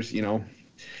Miners,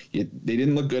 they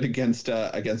didn't look good against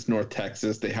North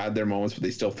Texas. They had their moments, but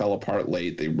they still fell apart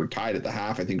late. They were tied at the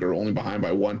half. I think, or only behind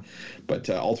by one, but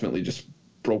ultimately just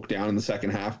broke down in the second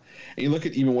half. And you look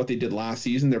at even what they did last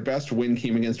season, their best win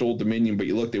came against Old Dominion, but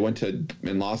you look, they went and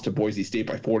lost to Boise State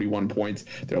by 41 points.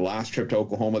 Their last trip to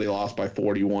Oklahoma, they lost by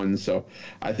 41. So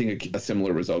I think a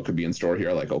similar result could be in store here.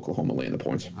 I like Oklahoma laying the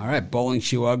points. All right, bowling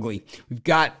shoe ugly. We've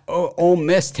got Ole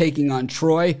Miss taking on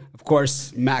Troy. Of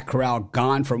course, Matt Corral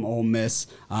gone from Ole Miss.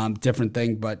 Different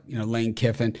thing, but, Lane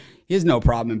Kiffin, he has no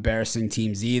problem embarrassing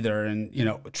teams either. And,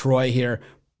 Troy here,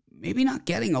 maybe not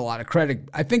getting a lot of credit.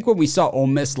 I think when we saw Ole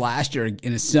Miss last year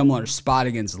in a similar spot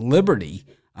against Liberty,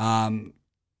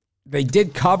 they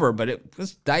did cover, but it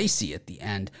was dicey at the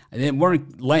end. And they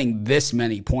weren't laying this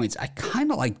many points. I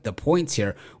kind of like the points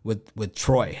here with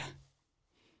Troy.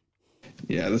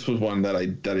 Yeah, this was one that I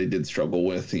did struggle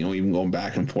with, even going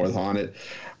back and forth on it.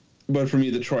 But for me,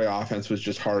 the Troy offense was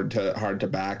just hard to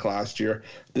back last year.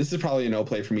 This is probably a no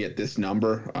play for me at this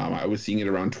number. I was seeing it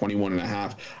around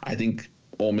 21.5. I think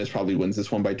Ole Miss probably wins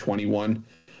this one by 21.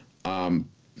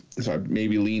 So I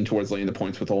maybe lean towards laying the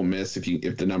points with Ole Miss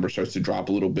if the number starts to drop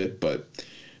a little bit. But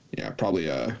yeah, probably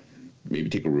maybe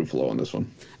take a Ruffalo on this one.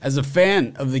 As a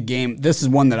fan of the game, this is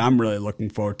one that I'm really looking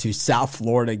forward to. South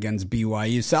Florida against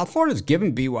BYU. South Florida's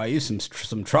given BYU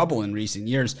some trouble in recent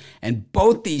years, and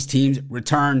both these teams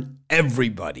return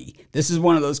everybody. This is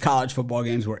one of those college football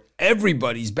games where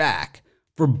everybody's back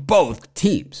for both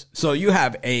teams. So you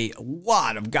have a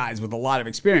lot of guys with a lot of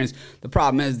experience. The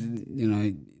problem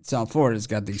is, South Florida's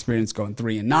got the experience going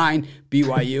 3-9.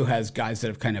 BYU has guys that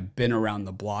have kind of been around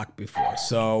the block before.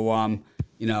 So,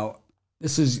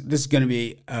 this is going to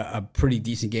be a pretty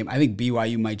decent game. I think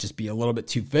BYU might just be a little bit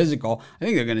too physical. I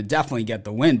think they're going to definitely get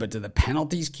the win, but do the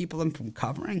penalties keep them from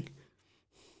covering?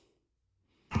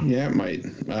 Yeah, it might.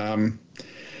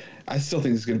 I still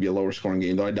think it's going to be a lower scoring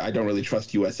game, though. I don't really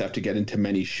trust USF to get into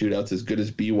many shootouts as good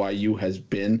as BYU has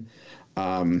been.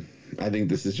 I think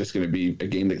this is just going to be a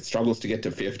game that struggles to get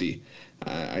to 50.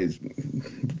 I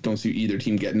don't see either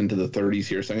team getting into the 30s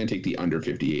here, so I'm going to take the under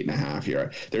 58.5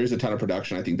 here. There is a ton of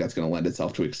production. I think that's going to lend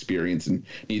itself to experience, and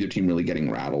neither team really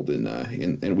getting rattled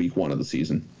in week one of the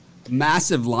season.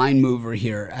 massive line mover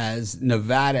here as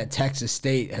Nevada, Texas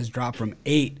State has dropped from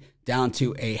 8 down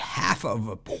to a half of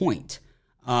a point.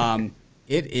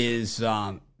 It is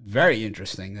very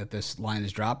interesting that this line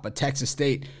has dropped, but Texas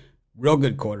State, real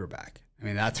good quarterback. I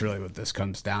mean, that's really what this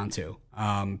comes down to.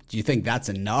 Do you think that's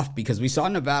enough? Because we saw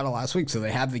Nevada last week, so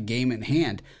they have the game in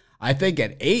hand. I think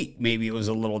at 8, maybe it was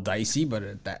a little dicey, but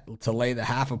to lay the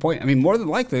half a point, I mean, more than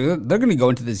likely, they're going to go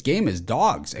into this game as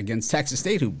dogs against Texas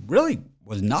State, who really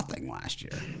was nothing last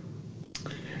year.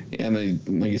 Yeah,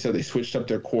 and like you said, they switched up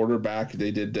their quarterback.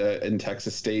 They did in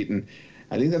Texas State, and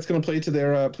I think that's going to play to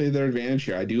their advantage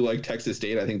here. I do like Texas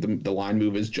State. I think the line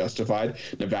move is justified.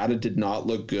 Nevada did not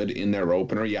look good in their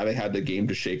opener. Yeah, they had the game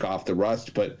to shake off the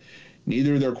rust, but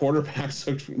neither of their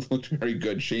quarterbacks looked very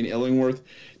good. Shane Illingworth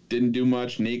didn't do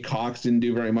much. Nate Cox didn't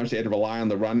do very much. They had to rely on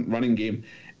the running game.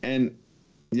 And,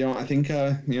 I think,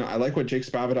 I like what Jake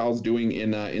Spavital is doing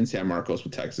in San Marcos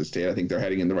with Texas State. I think they're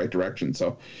heading in the right direction.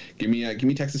 So give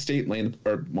me Texas State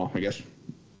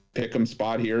pick 'em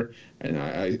spot here. And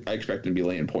I expect them to be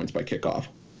laying points by kickoff.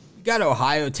 You got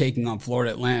Ohio taking on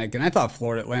Florida Atlantic. And I thought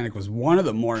Florida Atlantic was one of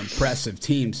the more impressive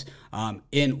teams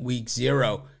in week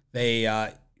 0.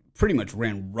 They, pretty much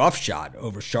ran roughshod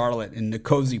over Charlotte, and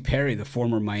N'Kosi Perry, the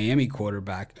former Miami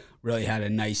quarterback, really had a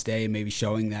nice day, maybe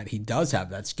showing that he does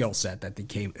have that skill set that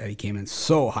he came in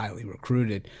so highly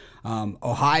recruited.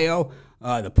 Ohio,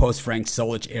 the post-Frank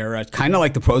Solich era, kind of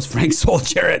like the post-Frank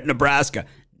Solich era at Nebraska,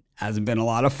 hasn't been a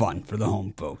lot of fun for the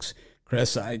home folks.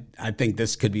 Chris, I think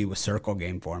this could be a circle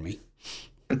game for me.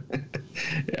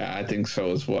 Yeah, I think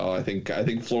so as well. I think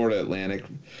Florida Atlantic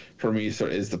for me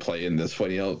is the play in this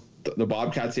one. The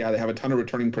Bobcats, they have a ton of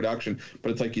returning production,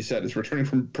 but it's like you said, it's returning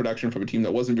from production from a team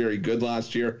that wasn't very good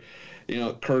last year.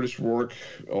 Curtis Rourke,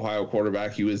 Ohio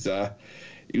quarterback, he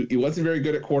wasn't very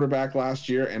good at quarterback last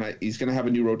year, and he's going to have a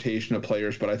new rotation of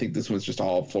players, but I think this one's just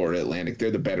all Florida Atlantic.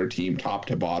 They're the better team, top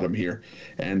to bottom here,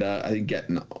 and I think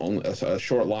getting only a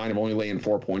short line of only laying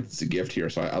 4 points is a gift here,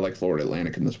 so I like Florida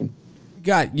Atlantic in this one.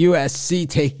 Got USC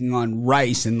taking on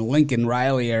Rice, and the Lincoln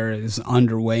Riley era is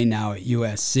underway now at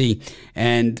USC.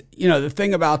 And, the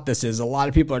thing about this is a lot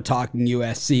of people are talking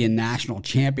USC and national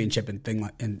championship and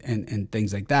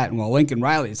things like that. And while Lincoln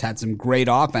Riley has had some great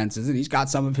offenses, and he's got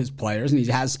some of his players, and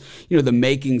he has, the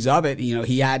makings of it.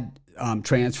 He had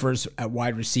transfers at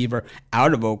wide receiver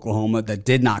out of Oklahoma that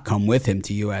did not come with him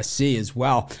to USC as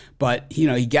well. But,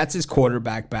 he gets his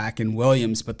quarterback back in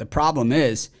Williams. But the problem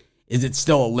is it's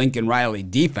still a Lincoln Riley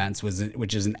defense,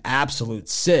 which is an absolute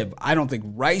sieve. I don't think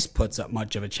Rice puts up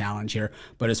much of a challenge here,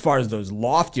 but as far as those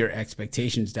loftier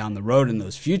expectations down the road and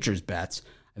those futures bets,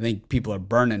 I think people are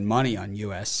burning money on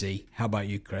USC. How about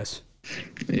you, Chris?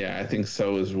 Yeah, I think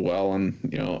so as well. And,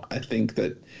 I think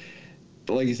that,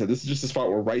 like you said, this is just a spot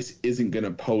where Rice isn't going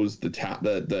to pose the test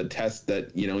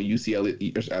that, USC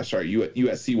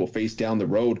will face down the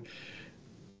road.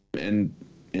 And,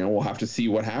 we'll have to see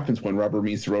what happens when rubber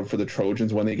meets the road for the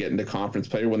Trojans when they get into conference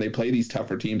play or when they play these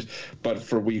tougher teams. But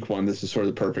for week 1, this is sort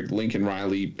of the perfect Lincoln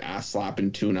Riley ass slap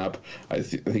and tune up. I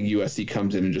think USC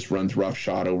comes in and just runs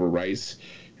roughshod over Rice.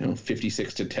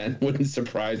 56-10 wouldn't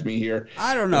surprise me here.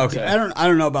 I don't know. But, I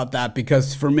don't know about that,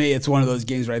 because for me, it's one of those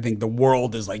games where I think the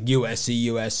world is like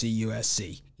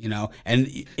USC.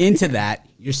 And into that,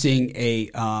 you're seeing a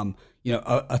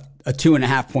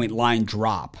 2.5 point line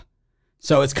drop.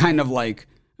 So it's kind of like,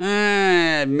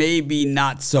 maybe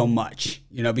not so much,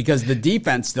 because the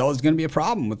defense still is going to be a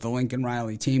problem with the Lincoln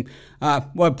Riley team.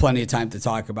 We'll have plenty of time to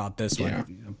talk about this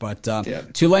one. But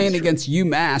Tulane against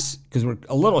UMass, because we're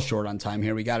a little short on time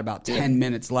here. We got about 10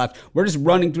 minutes left. We're just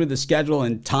running through the schedule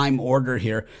in time order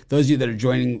here. Those of you that are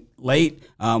joining late,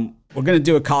 we're going to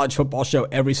do a college football show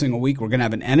every single week. We're going to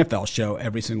have an NFL show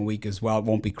every single week as well. It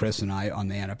won't be Chris and I on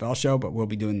the NFL show, but we'll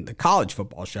be doing the college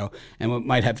football show. And we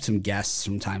might have some guests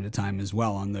from time to time as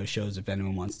well on those shows if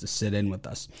anyone wants to sit in with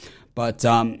us. But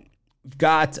we've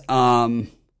got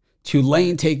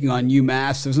Tulane taking on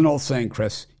UMass. There's an old saying,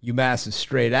 Chris, UMass is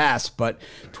straight ass, but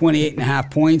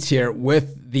 28.5 points here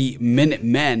with the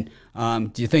Minutemen.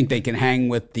 Do you think they can hang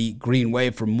with the Green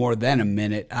Wave for more than a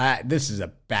minute? This is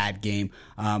a bad game.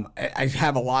 I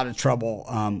have a lot of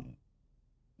trouble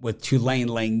with Tulane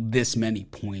laying this many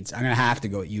points. I'm going to have to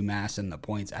go at UMass and the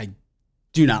points. I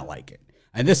do not like it.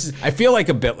 And I feel like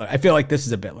a Bittler. I feel like this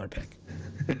is a Bittler pick.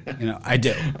 I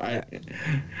do.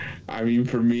 I mean,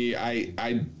 for me,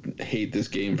 I hate this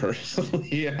game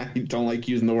personally. I don't like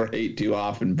using the word hate too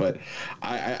often, but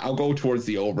I'll go towards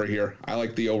the over here. I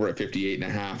like the over at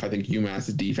 58.5. I think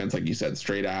UMass's defense, like you said,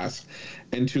 straight ass.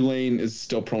 And Tulane is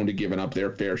still prone to giving up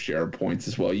their fair share of points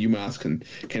as well. UMass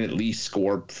can at least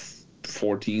score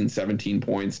 14, 17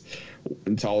 points.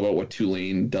 It's all about what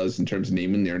Tulane does in terms of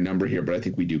naming their number here, but I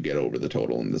think we do get over the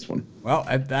total in this one. Well,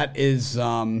 that is,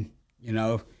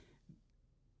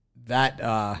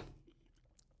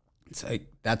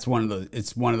 that's one of those.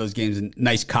 It's one of those games. A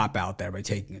nice cop out there by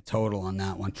taking a total on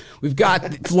that one. We've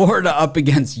got Florida up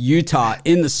against Utah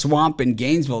in the Swamp in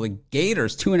Gainesville. The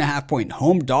Gators 2.5-point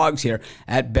home dogs here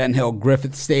at Ben Hill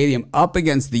Griffith Stadium up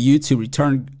against the Utes, who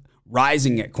return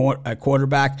Rising at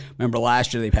quarterback. Remember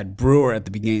last year they had Brewer at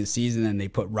the beginning of the season, and they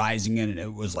put Rising in, and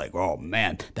it was like, oh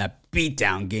man, that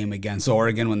beatdown game against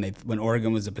Oregon when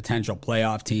Oregon was a potential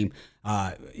playoff team.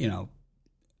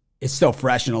 It's still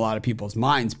fresh in a lot of people's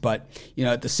minds, but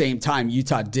at the same time,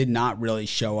 Utah did not really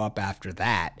show up after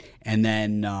that. And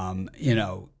then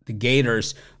the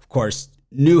Gators, of course,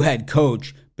 new head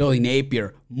coach Billy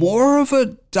Napier, more of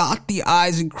a dot the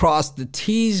I's and cross the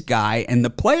T's guy, and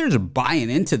the players are buying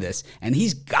into this, and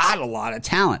he's got a lot of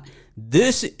talent.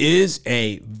 This is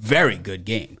a very good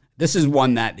game. This is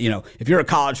one that, if you're a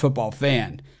college football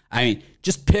fan, I mean,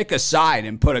 just pick a side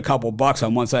and put a couple bucks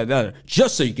on one side or the other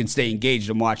just so you can stay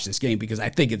engaged and watch this game, because I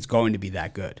think it's going to be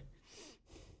that good.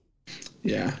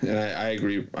 Yeah, and I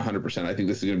agree 100%. I think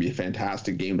this is going to be a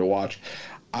fantastic game to watch.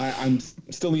 I'm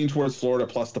still leaning towards Florida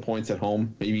plus the points at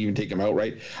home, maybe even take them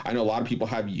outright. I know a lot of people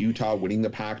have Utah winning the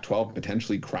Pac-12,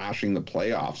 potentially crashing the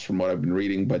playoffs from what I've been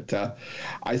reading. But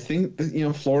I think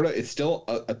that, Florida, it's still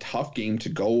a tough game to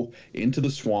go into the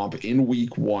Swamp in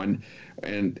week one.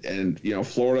 And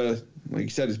Florida, like you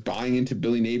said, is buying into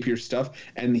Billy Napier's stuff.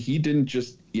 And he didn't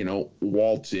just,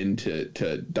 waltz into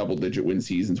double-digit win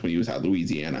seasons when he was at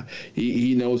Louisiana.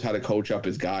 He knows how to coach up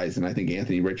his guys. And I think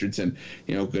Anthony Richardson,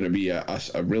 going to be a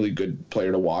really good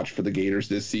player to watch for the Gators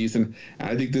this season. And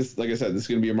I think this, like I said, this is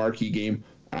going to be a marquee game.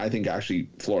 I think actually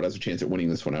Florida has a chance at winning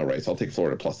this one outright. So I'll take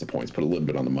Florida plus the points, put a little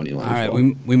bit on the money line. All right,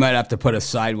 well. we might have to put a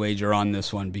side wager on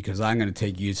this one, because I'm going to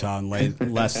take Utah and lay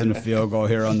less than a field goal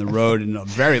here on the road in a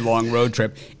very long road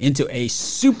trip into a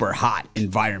super hot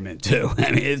environment too.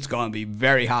 I mean, it's going to be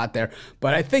very hot there.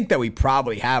 But I think that we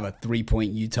probably have a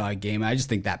 3-point Utah game. I just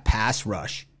think that pass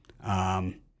rush,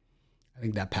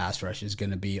 is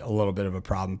going to be a little bit of a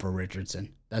problem for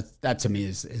Richardson. That to me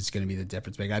is going to be the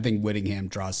difference maker. I think Whittingham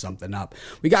draws something up.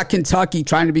 We got Kentucky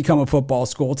trying to become a football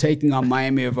school, taking on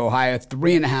Miami of Ohio.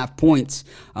 3.5 points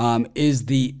is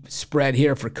the spread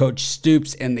here for Coach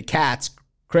Stoops and the Cats.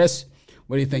 Chris,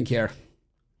 what do you think here?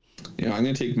 I'm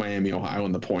going to take Miami, Ohio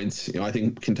in the points. I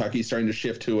think Kentucky's starting to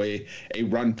shift to a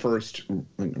run first,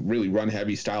 really run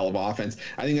heavy style of offense.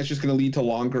 I think that's just going to lead to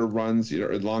longer runs,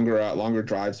 longer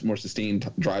drives, more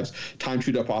sustained drives, time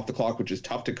shoot up off the clock, which is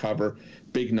tough to cover.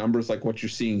 Big numbers like what you're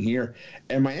seeing here.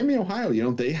 And Miami,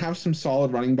 Ohio, they have some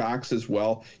solid running backs as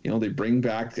well. They bring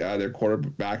back their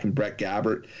quarterback and Brett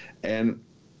Gabbert. And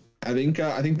I think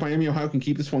Miami, Ohio can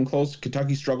keep this one close.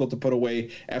 Kentucky struggled to put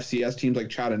away FCS teams like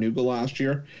Chattanooga last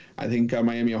year. I think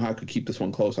Miami, Ohio could keep this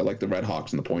one close. I like the Red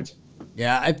Hawks and the points.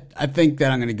 Yeah, I think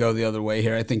that I'm going to go the other way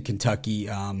here. I think Kentucky,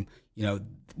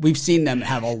 we've seen them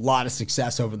have a lot of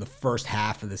success over the first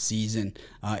half of the season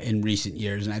in recent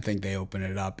years, and I think they open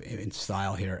it up in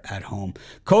style here at home.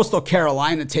 Coastal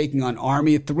Carolina taking on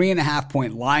Army, a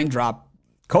 3.5-point line drop.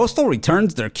 Coastal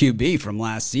returns their QB from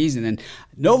last season, and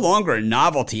no longer a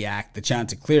novelty act, the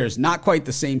Chanticleers. Not quite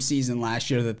the same season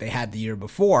last year that they had the year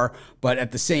before, but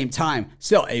at the same time,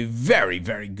 still a very,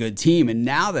 very good team. And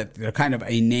now that they're kind of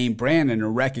a name brand and a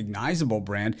recognizable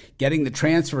brand, getting the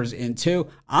transfers in too,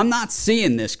 I'm not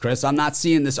seeing this, Chris. I'm not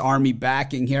seeing this Army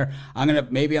backing here.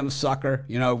 Maybe I'm a sucker,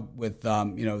 with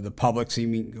the public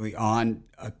seemingly on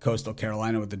Coastal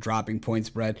Carolina with the dropping point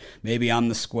spread. Maybe I'm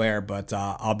the square, but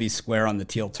I'll be square on the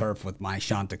teal turf with my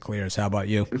Chanticleers. How about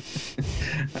you?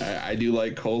 I do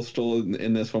like Coastal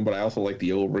in this one, but I also like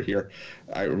the over here.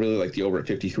 I really like the over at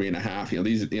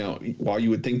 53.5. While you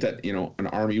would think that, an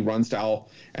Army run style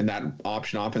and that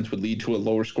option offense would lead to a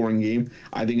lower scoring game,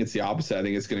 I think it's the opposite. I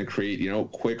think it's going to create,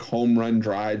 quick home run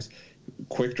drives,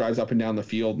 quick drives up and down the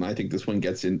field. And I think this one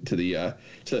gets into the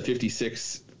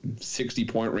 60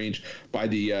 point range by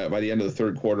the end of the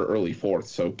third quarter, early fourth.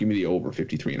 So give me the over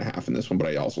 53.5 in this one, but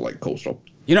I also like Coastal.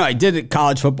 I did a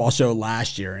college football show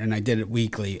last year, and I did it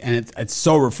weekly, and it's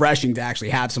so refreshing to actually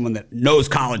have someone that knows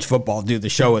college football do the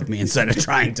show with me instead of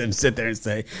trying to sit there and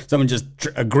say someone just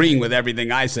agreeing with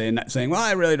everything I say and saying, well,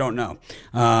 I really don't know.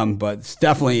 But it's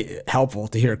definitely helpful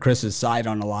to hear Chris's side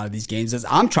on a lot of these games as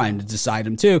I'm trying to decide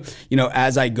them too.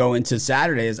 As I go into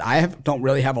Saturdays, don't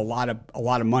really have a lot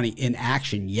of money in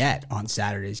action yet on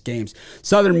Saturday's games.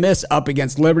 Southern Miss up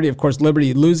against Liberty. Of course,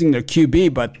 Liberty losing their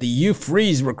QB, but the Hugh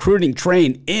Freeze recruiting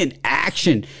train in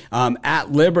action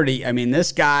at Liberty. I mean,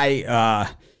 this guy,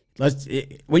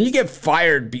 When you get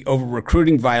fired over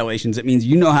recruiting violations, it means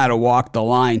you know how to walk the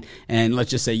line. And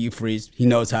let's just say you freeze, he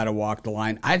knows how to walk the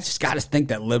line. I just got to think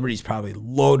that Liberty's probably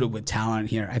loaded with talent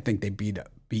here. I think they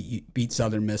beat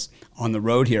Southern Miss on the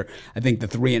road here. I think the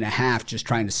 3.5 just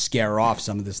trying to scare off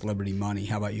some of this Liberty money.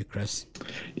 How about you, Chris?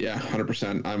 Yeah,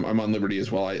 100%. I'm on Liberty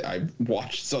as well. I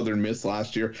watched Southern Miss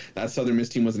last year. That Southern Miss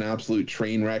team was an absolute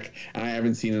train wreck, and I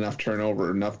haven't seen enough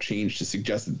turnover, enough change to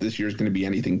suggest that this year is going to be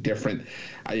anything different.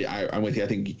 I'm with you. I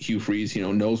think Hugh Freeze,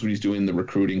 knows what he's doing in the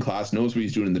recruiting class, knows what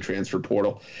he's doing in the transfer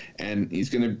portal, and he's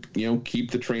going to,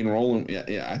 keep the train rolling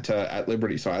at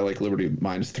Liberty. So I like Liberty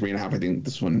minus 3.5. I think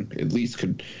this one at least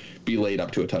could be laid up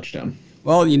to a touchdown.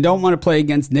 Well, you don't want to play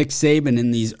against Nick Saban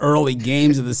in these early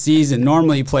games of the season.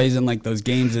 Normally he plays in like those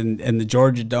games in the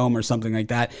Georgia Dome or something like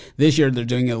that. This year they're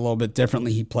doing it a little bit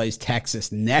differently. He plays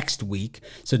Texas next week.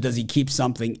 So does he keep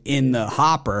something in the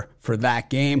hopper for that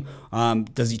game?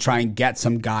 Does he try and get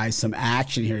some guys some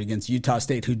action here against Utah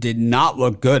State, who did not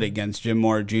look good against Jim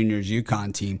Mora Jr.'s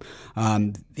UConn team?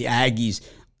 The Aggies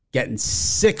getting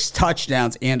 6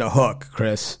 touchdowns and a hook,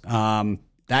 Chris.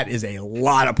 That is a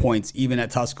lot of points, even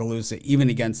at Tuscaloosa, even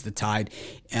against the Tide.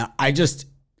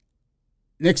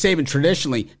 Nick Saban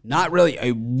traditionally not really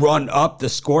a run up the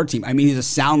score team. I mean, he's a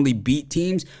soundly beat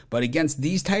teams, but against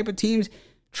these type of teams,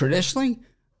 traditionally,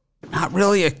 not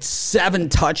really a 7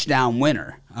 touchdown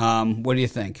winner. What do you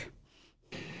think?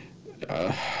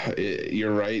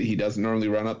 You're right. He doesn't normally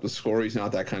run up the score. He's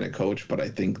not that kind of coach, but I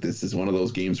think this is one of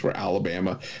those games where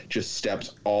Alabama just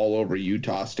steps all over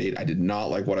Utah State. I did not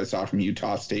like what I saw from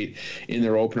Utah State in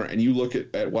their opener. And you look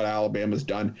at what Alabama's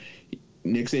done.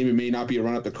 Nick Saban may not be a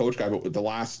run up the coach guy, but with the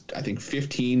last, I think,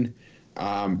 15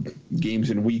 games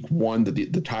in week 1 that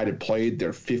the Tide had played,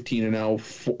 they're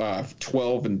 15-0,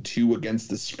 12-2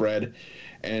 against the spread.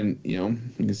 And, you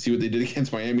can see what they did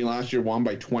against Miami last year, won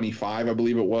by 25, I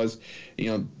believe it was.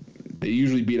 They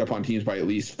usually beat up on teams by at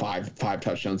least five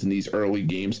touchdowns in these early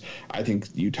games. I think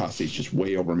Utah State's just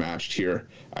way overmatched here.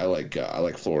 I like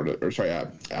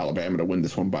Alabama to win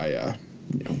this one by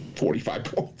 45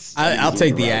 points. I'll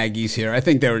take the Aggies here. I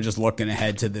think they were just looking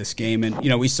ahead to this game. And,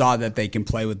 we saw that they can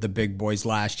play with the big boys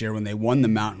last year when they won the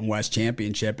Mountain West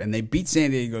Championship and they beat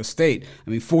San Diego State.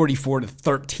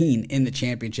 44-13 in the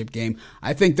championship game.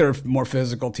 I think they're a more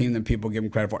physical team than people give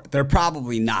them credit for. They're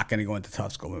probably not going to go into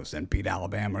Tuscaloosa and beat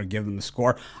Alabama or give them the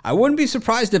score. I wouldn't be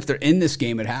surprised if they're in this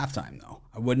game at halftime, though.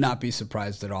 I would not be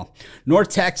surprised at all. North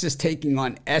Texas taking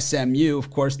on SMU.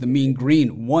 Of course, the Mean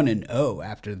Green 1-0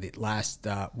 after the last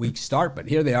week's start. But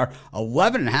here they are,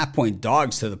 11.5-point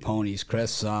dogs to the Ponies,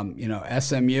 Chris.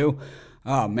 SMU,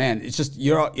 oh, man, it's just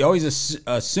you always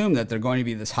assume that they're going to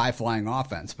be this high-flying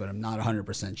offense, but I'm not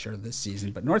 100% sure this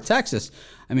season. But North Texas,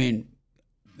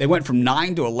 they went from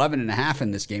 9 to 11.5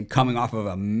 in this game, coming off of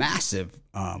a massive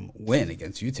win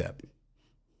against UTEP.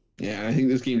 Yeah, I think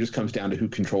this game just comes down to who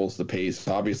controls the pace.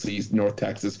 Obviously, North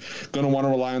Texas going to want to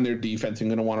rely on their defense and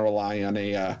going to want to rely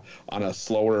on a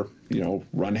slower,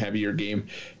 run heavier game.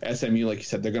 SMU, like you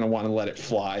said, they're going to want to let it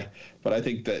fly. But I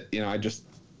think that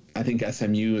I think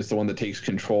SMU is the one that takes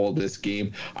control of this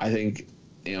game. I think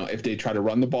if they try to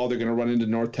run the ball, they're going to run into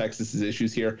North Texas's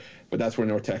issues here. But that's where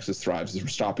North Texas thrives,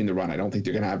 is stopping the run. I don't think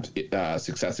they're going to have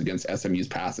success against SMU's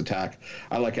pass attack.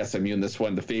 I like SMU in this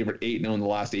one. The favorite 8-0 in the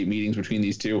last 8 meetings between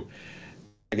these two.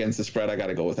 Against the spread, I got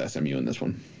to go with SMU in this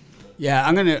one. Yeah,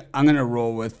 I'm gonna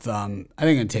roll with. I think I'm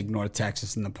gonna take North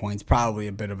Texas in the points. Probably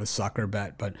a bit of a sucker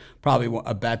bet, but probably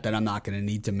a bet that I'm not gonna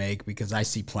need to make because I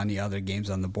see plenty of other games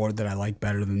on the board that I like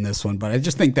better than this one. But I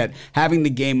just think that having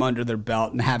the game under their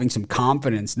belt and having some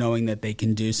confidence, knowing that they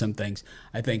can do some things,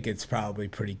 I think it's probably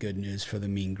pretty good news for the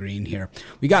Mean Green here.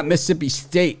 We got Mississippi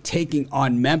State taking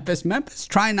on Memphis. Memphis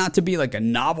trying not to be like a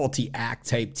novelty act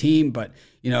type team, but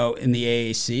in the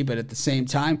AAC, but at the same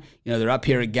time, they're up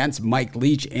here against Mike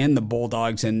Leach and the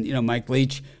Bulldogs. And, Mike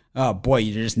Leach, oh boy,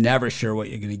 you're just never sure what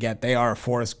you're going to get. They are a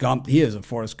Forrest Gump. He is a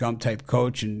Forrest Gump type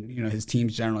coach, and, his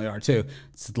teams generally are too.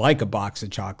 It's like a box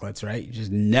of chocolates, right? You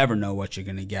just never know what you're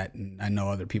going to get. And I know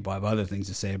other people have other things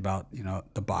to say about,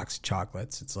 the box of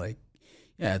chocolates. It's like,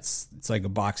 yeah, it's like a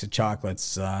box of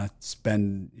chocolates.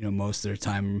 Spend, most of their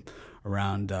time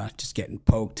around just getting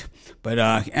poked. But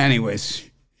anyways,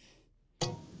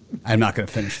 I'm not going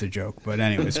to finish the joke, but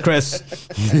anyways, Chris.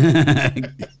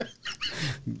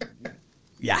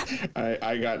 Yeah,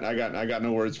 I got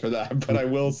no words for that, but I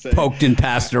will say poked and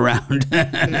passed around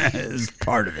is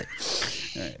part of it.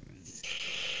 Right.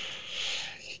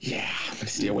 Yeah, I'm gonna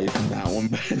stay away from that one.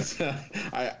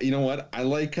 But you know what? I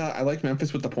like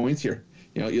Memphis with the points here.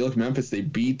 You look Memphis, they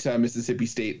beat Mississippi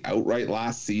State outright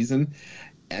last season.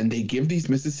 and they give these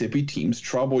Mississippi teams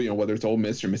trouble, whether it's Ole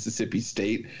Miss or Mississippi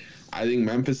State. I think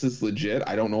Memphis is legit.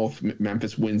 I don't know if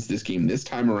Memphis wins this game this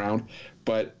time around,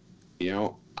 but,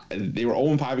 they were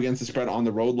 0-5 against the spread on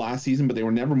the road last season, but they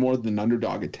were never more than an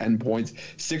underdog at 10 points.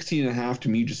 16.5 to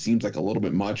me just seems like a little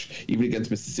bit much, even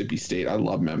against Mississippi State. I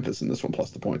love Memphis in this one,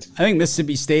 plus the points. I think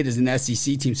Mississippi State is an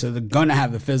SEC team, so they're going to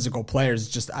have the physical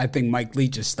players. I think Mike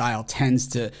Leach's style tends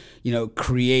to,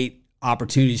 create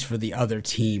opportunities for the other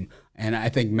team. And I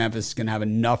think Memphis is going to have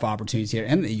enough opportunities here.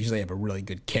 And they usually have a really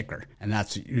good kicker. And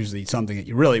that's usually something that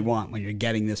you really want when you're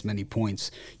getting this many points.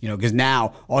 Because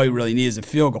now all you really need is a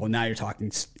field goal. Now you're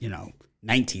talking,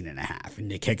 19.5.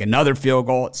 And you kick another field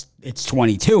goal, it's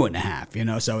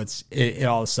 22.5. So it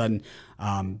all of a sudden,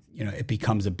 it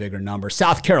becomes a bigger number.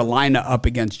 South Carolina up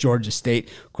against Georgia State.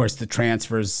 Of course, the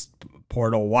transfers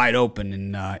portal wide open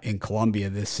in Columbia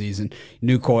this season.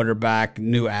 New quarterback,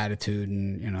 new attitude,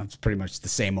 and it's pretty much the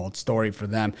same old story for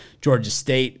them. Georgia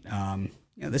State,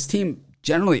 this team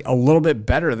generally a little bit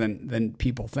better than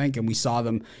people think, and we saw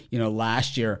them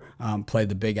last year play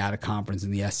the big out of conference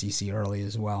in the SEC early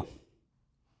as well.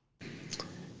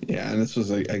 Yeah, and this was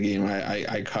a game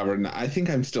I covered, and I think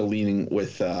I'm still leaning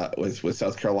with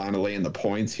South Carolina laying the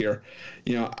points here.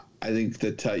 I think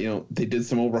that, they did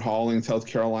some overhauling, South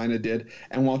Carolina did.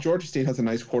 And while Georgia State has a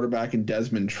nice quarterback in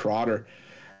Desmond Trotter,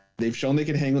 they've shown they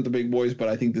can hang with the big boys, but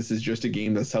I think this is just a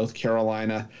game that South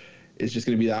Carolina is just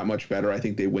going to be that much better. I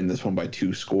think they win this one by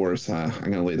 2 scores. I'm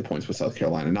going to lay the points with South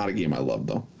Carolina. Not a game I love,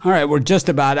 though. All right, we're just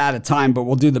about out of time, but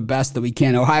we'll do the best that we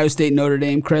can. Ohio State, Notre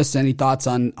Dame. Chris, any thoughts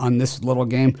on this little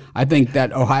game? I think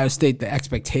that Ohio State, the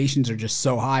expectations are just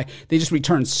so high. They just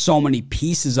returned so many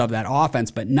pieces of that offense,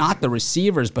 but not the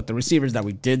receivers, but the receivers that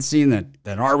we did see and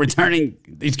that are returning.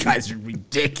 These guys are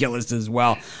ridiculous as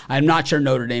well. I'm not sure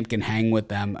Notre Dame can hang with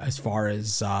them as far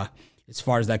as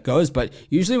that goes, but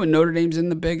usually when Notre Dame's in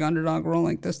the big underdog role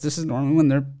like this is normally when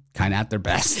they're kind of at their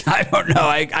best. I don't know.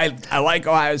 I like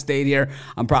Ohio State here.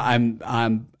 I don't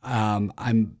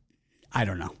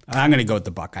know. I'm going to go with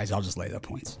the Buckeyes. I'll just lay the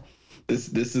points.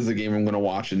 This is a game I'm going to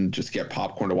watch and just get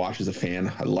popcorn to watch as a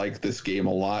fan. I like this game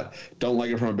a lot. Don't like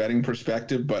it from a betting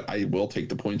perspective, but I will take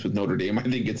the points with Notre Dame. I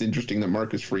think it's interesting that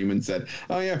Marcus Freeman said,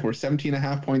 oh, yeah, we're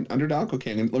 17.5 point underdog.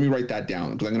 Okay, let me write that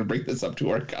down because I'm going to break this up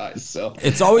to our guys. So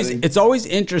it's always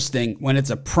interesting when it's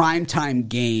a primetime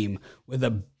game with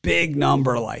a big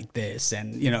number like this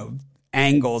and,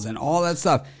 angles and all that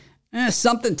stuff.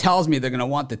 Something tells me they're going to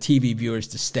want the TV viewers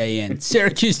to stay in.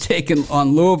 Syracuse taking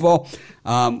on Louisville.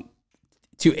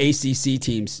 2 ACC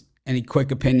teams. Any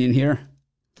quick opinion here?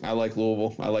 I like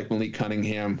Louisville. I like Malik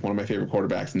Cunningham, one of my favorite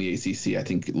quarterbacks in the ACC. I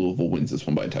think Louisville wins this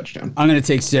one by a touchdown. I'm going to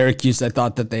take Syracuse. I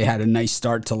thought that they had a nice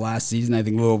start to last season. I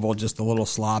think Louisville just a little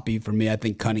sloppy for me. I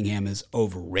think Cunningham is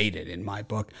overrated in my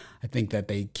book. I think that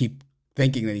they keep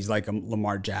thinking that he's like a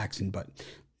Lamar Jackson, but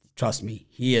trust me,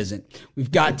 he isn't.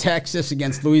 We've got Texas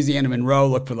against Louisiana Monroe.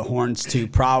 Look for the Horns to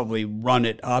probably run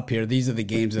it up here. These are the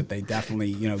games that they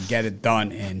definitely, get it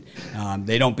done in.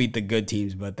 They don't beat the good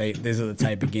teams, but these are the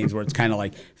type of games where it's kind of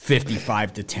like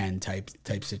 55-10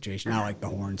 type situation. I like the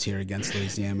Horns here against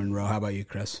Louisiana Monroe. How about you,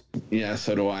 Chris? Yeah,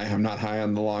 so do I. I'm not high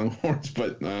on the Longhorns,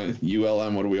 but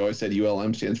ULM, what do we always said?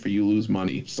 ULM stands for you lose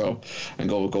money. So I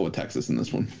go with Texas in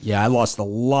this one. Yeah, I lost a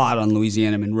lot on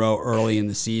Louisiana Monroe early in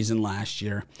the season last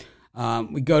year.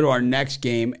 We go to our next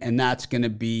game, and that's going to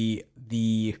be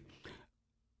the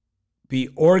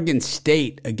Oregon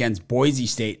State against Boise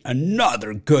State.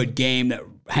 Another good game that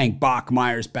Hank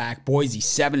Bachmeier's back. Boise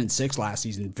 7-6 last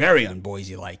season, very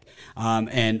un-Boise-like.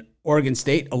 And Oregon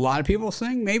State, a lot of people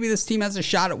saying maybe this team has a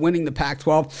shot at winning the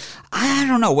Pac-12. I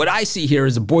don't know. What I see here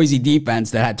is a Boise defense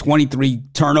that had 23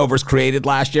 turnovers created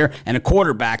last year and a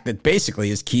quarterback that basically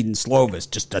is Keaton Slovis,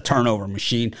 just a turnover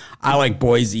machine. I like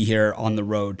Boise here on the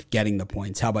road getting the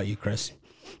points. How about you, Chris?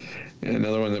 And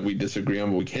another one that we disagree on,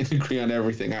 but we can't agree on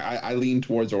everything. I lean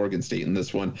towards Oregon State in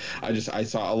this one. I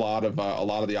saw a lot of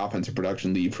the offensive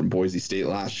production leave from Boise State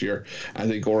last year. I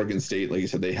think Oregon State, like you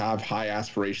said, they have high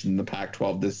aspirations in the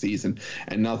Pac-12 this season,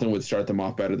 and nothing would start them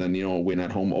off better than a win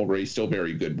at home over a still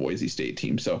very good Boise State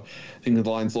team. So I think the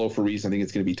line's low for a reason. I think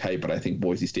it's going to be tight, but I think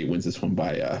Boise State wins this one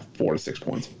by 4 to 6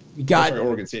 points.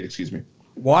 Oregon State, excuse me.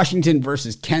 Washington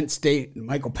versus Kent State.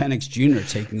 Michael Penix Jr.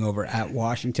 taking over at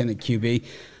Washington at QB.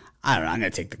 I don't know. I'm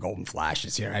going to take the Golden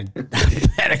Flashes here.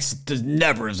 Penix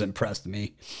never has impressed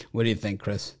me. What do you think,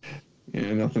 Chris?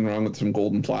 Yeah, nothing wrong with some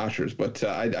Golden Flashers, but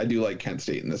I do like Kent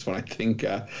State in this one. I think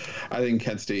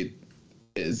Kent State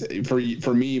is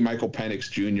for me. Michael Penix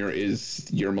Jr. is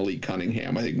your Malik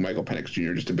Cunningham. I think Michael Penix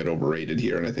Jr. just a bit overrated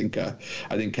here, and I think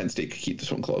Kent State could keep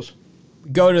this one close.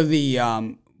 We go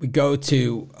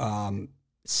to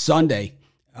Sunday.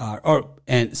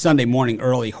 And Sunday morning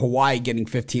early, Hawaii getting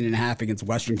 15.5 against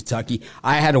Western Kentucky.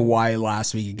 I had Hawaii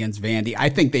last week against Vandy. I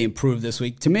think they improved this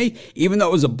week. To me, even though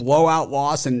it was a blowout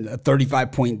loss and a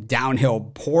 35-point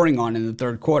downhill pouring on in the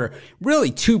third quarter, really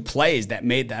two plays that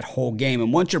made that whole game.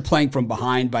 And once you're playing from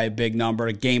behind by a big number,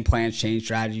 game plans change,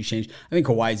 strategy change. I think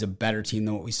Hawaii's a better team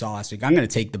than what we saw last week. I'm going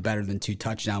to take the better than 2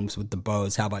 touchdowns with the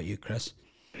Bows. How about you, Chris?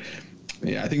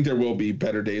 Yeah, I think there will be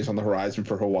better days on the horizon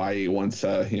for Hawaii once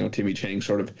Timmy Chang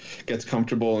sort of gets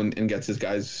comfortable and gets his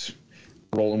guys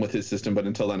rolling with his system. But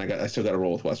until then, I still got to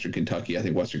roll with Western Kentucky. I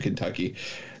think Western Kentucky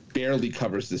barely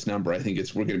covers this number. I think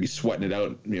we're going to be sweating it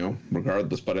out,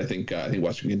 regardless. But I think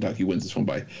Western Kentucky wins this one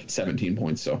by 17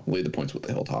 points. So lay the points with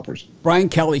the Hilltoppers. Brian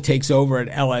Kelly takes over at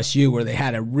LSU, where they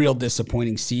had a real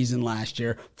disappointing season last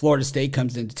year. Florida State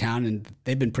comes into town, and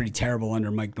they've been pretty terrible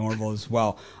under Mike Norvell as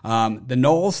well. The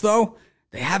Noles, though,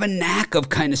 they have a knack of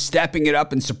kind of stepping it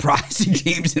up and surprising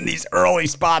teams in these early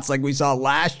spots like we saw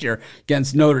last year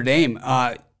against Notre Dame.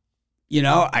 I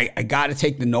got to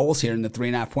take the Noles here in the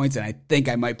 3.5 points, and I think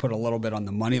I might put a little bit on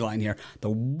the money line here. The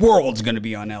world's going to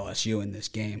be on LSU in this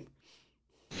game.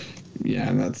 Yeah,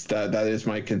 and that is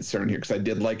my concern here, because I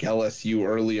did like LSU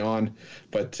early on,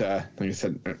 but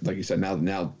like you said,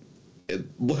 now it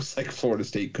looks like Florida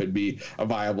State could be a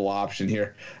viable option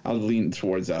here. I'll lean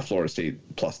towards Florida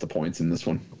State plus the points in this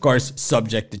one. Of course,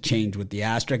 subject to change with the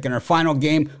asterisk. And our final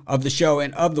game of the show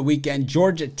and of the weekend,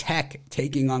 Georgia Tech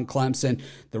taking on Clemson.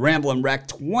 The Ramblin' Wreck,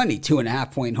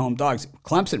 22.5-point home dogs.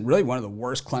 Clemson, really one of the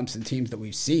worst Clemson teams that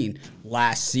we've seen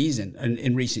last season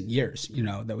in recent years.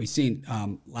 That we've seen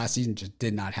last season just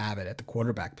did not have it at the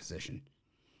quarterback position.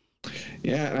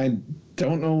 Yeah, I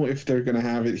don't know if they're going to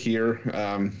have it here.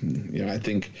 I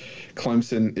think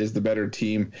Clemson is the better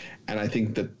team, and I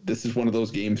think that this is one of those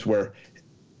games where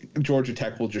Georgia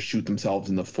Tech will just shoot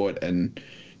themselves in the foot and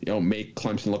make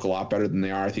Clemson look a lot better than they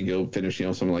are. I think it'll finish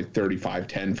something like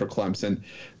 35-10 for Clemson,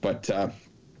 but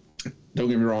don't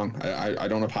get me wrong. I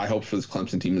don't have high hopes for this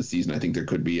Clemson team this season. I think there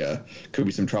could be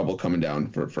some trouble coming down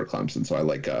for Clemson. So I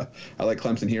like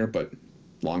Clemson here, but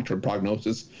long-term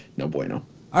prognosis, no bueno.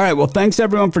 All right, well, thanks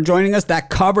everyone for joining us. That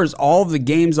covers all of the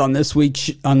games on this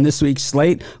week's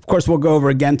slate. Of course, we'll go over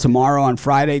again tomorrow on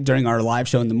Friday during our live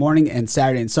show in the morning, and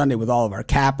Saturday and Sunday with all of our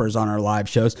cappers on our live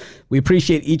shows. We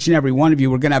appreciate each and every one of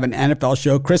you. We're going to have an NFL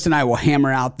show. Chris and I will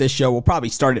hammer out this show. We'll probably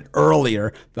start it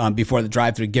earlier before the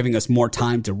drive-thru, giving us more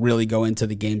time to really go into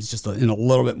the games just in a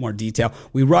little bit more detail.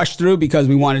 We rushed through because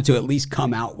we wanted to at least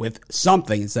come out with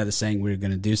something instead of saying we were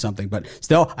going to do something. But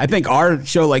still, I think our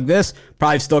show like this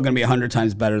probably still going to be 100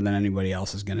 times better than anybody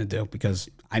else is going to do, because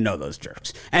I know those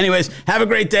jerks. Anyways, have a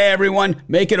great day, everyone.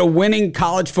 Make it a winning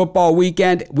college football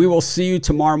weekend. We will see you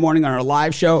tomorrow morning on our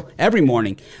live show, every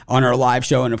morning on our live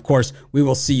show. And of course, we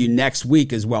will see you next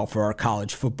week as well for our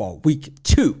college football week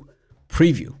 2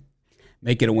 preview.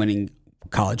 Make it a winning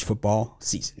college football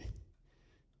season.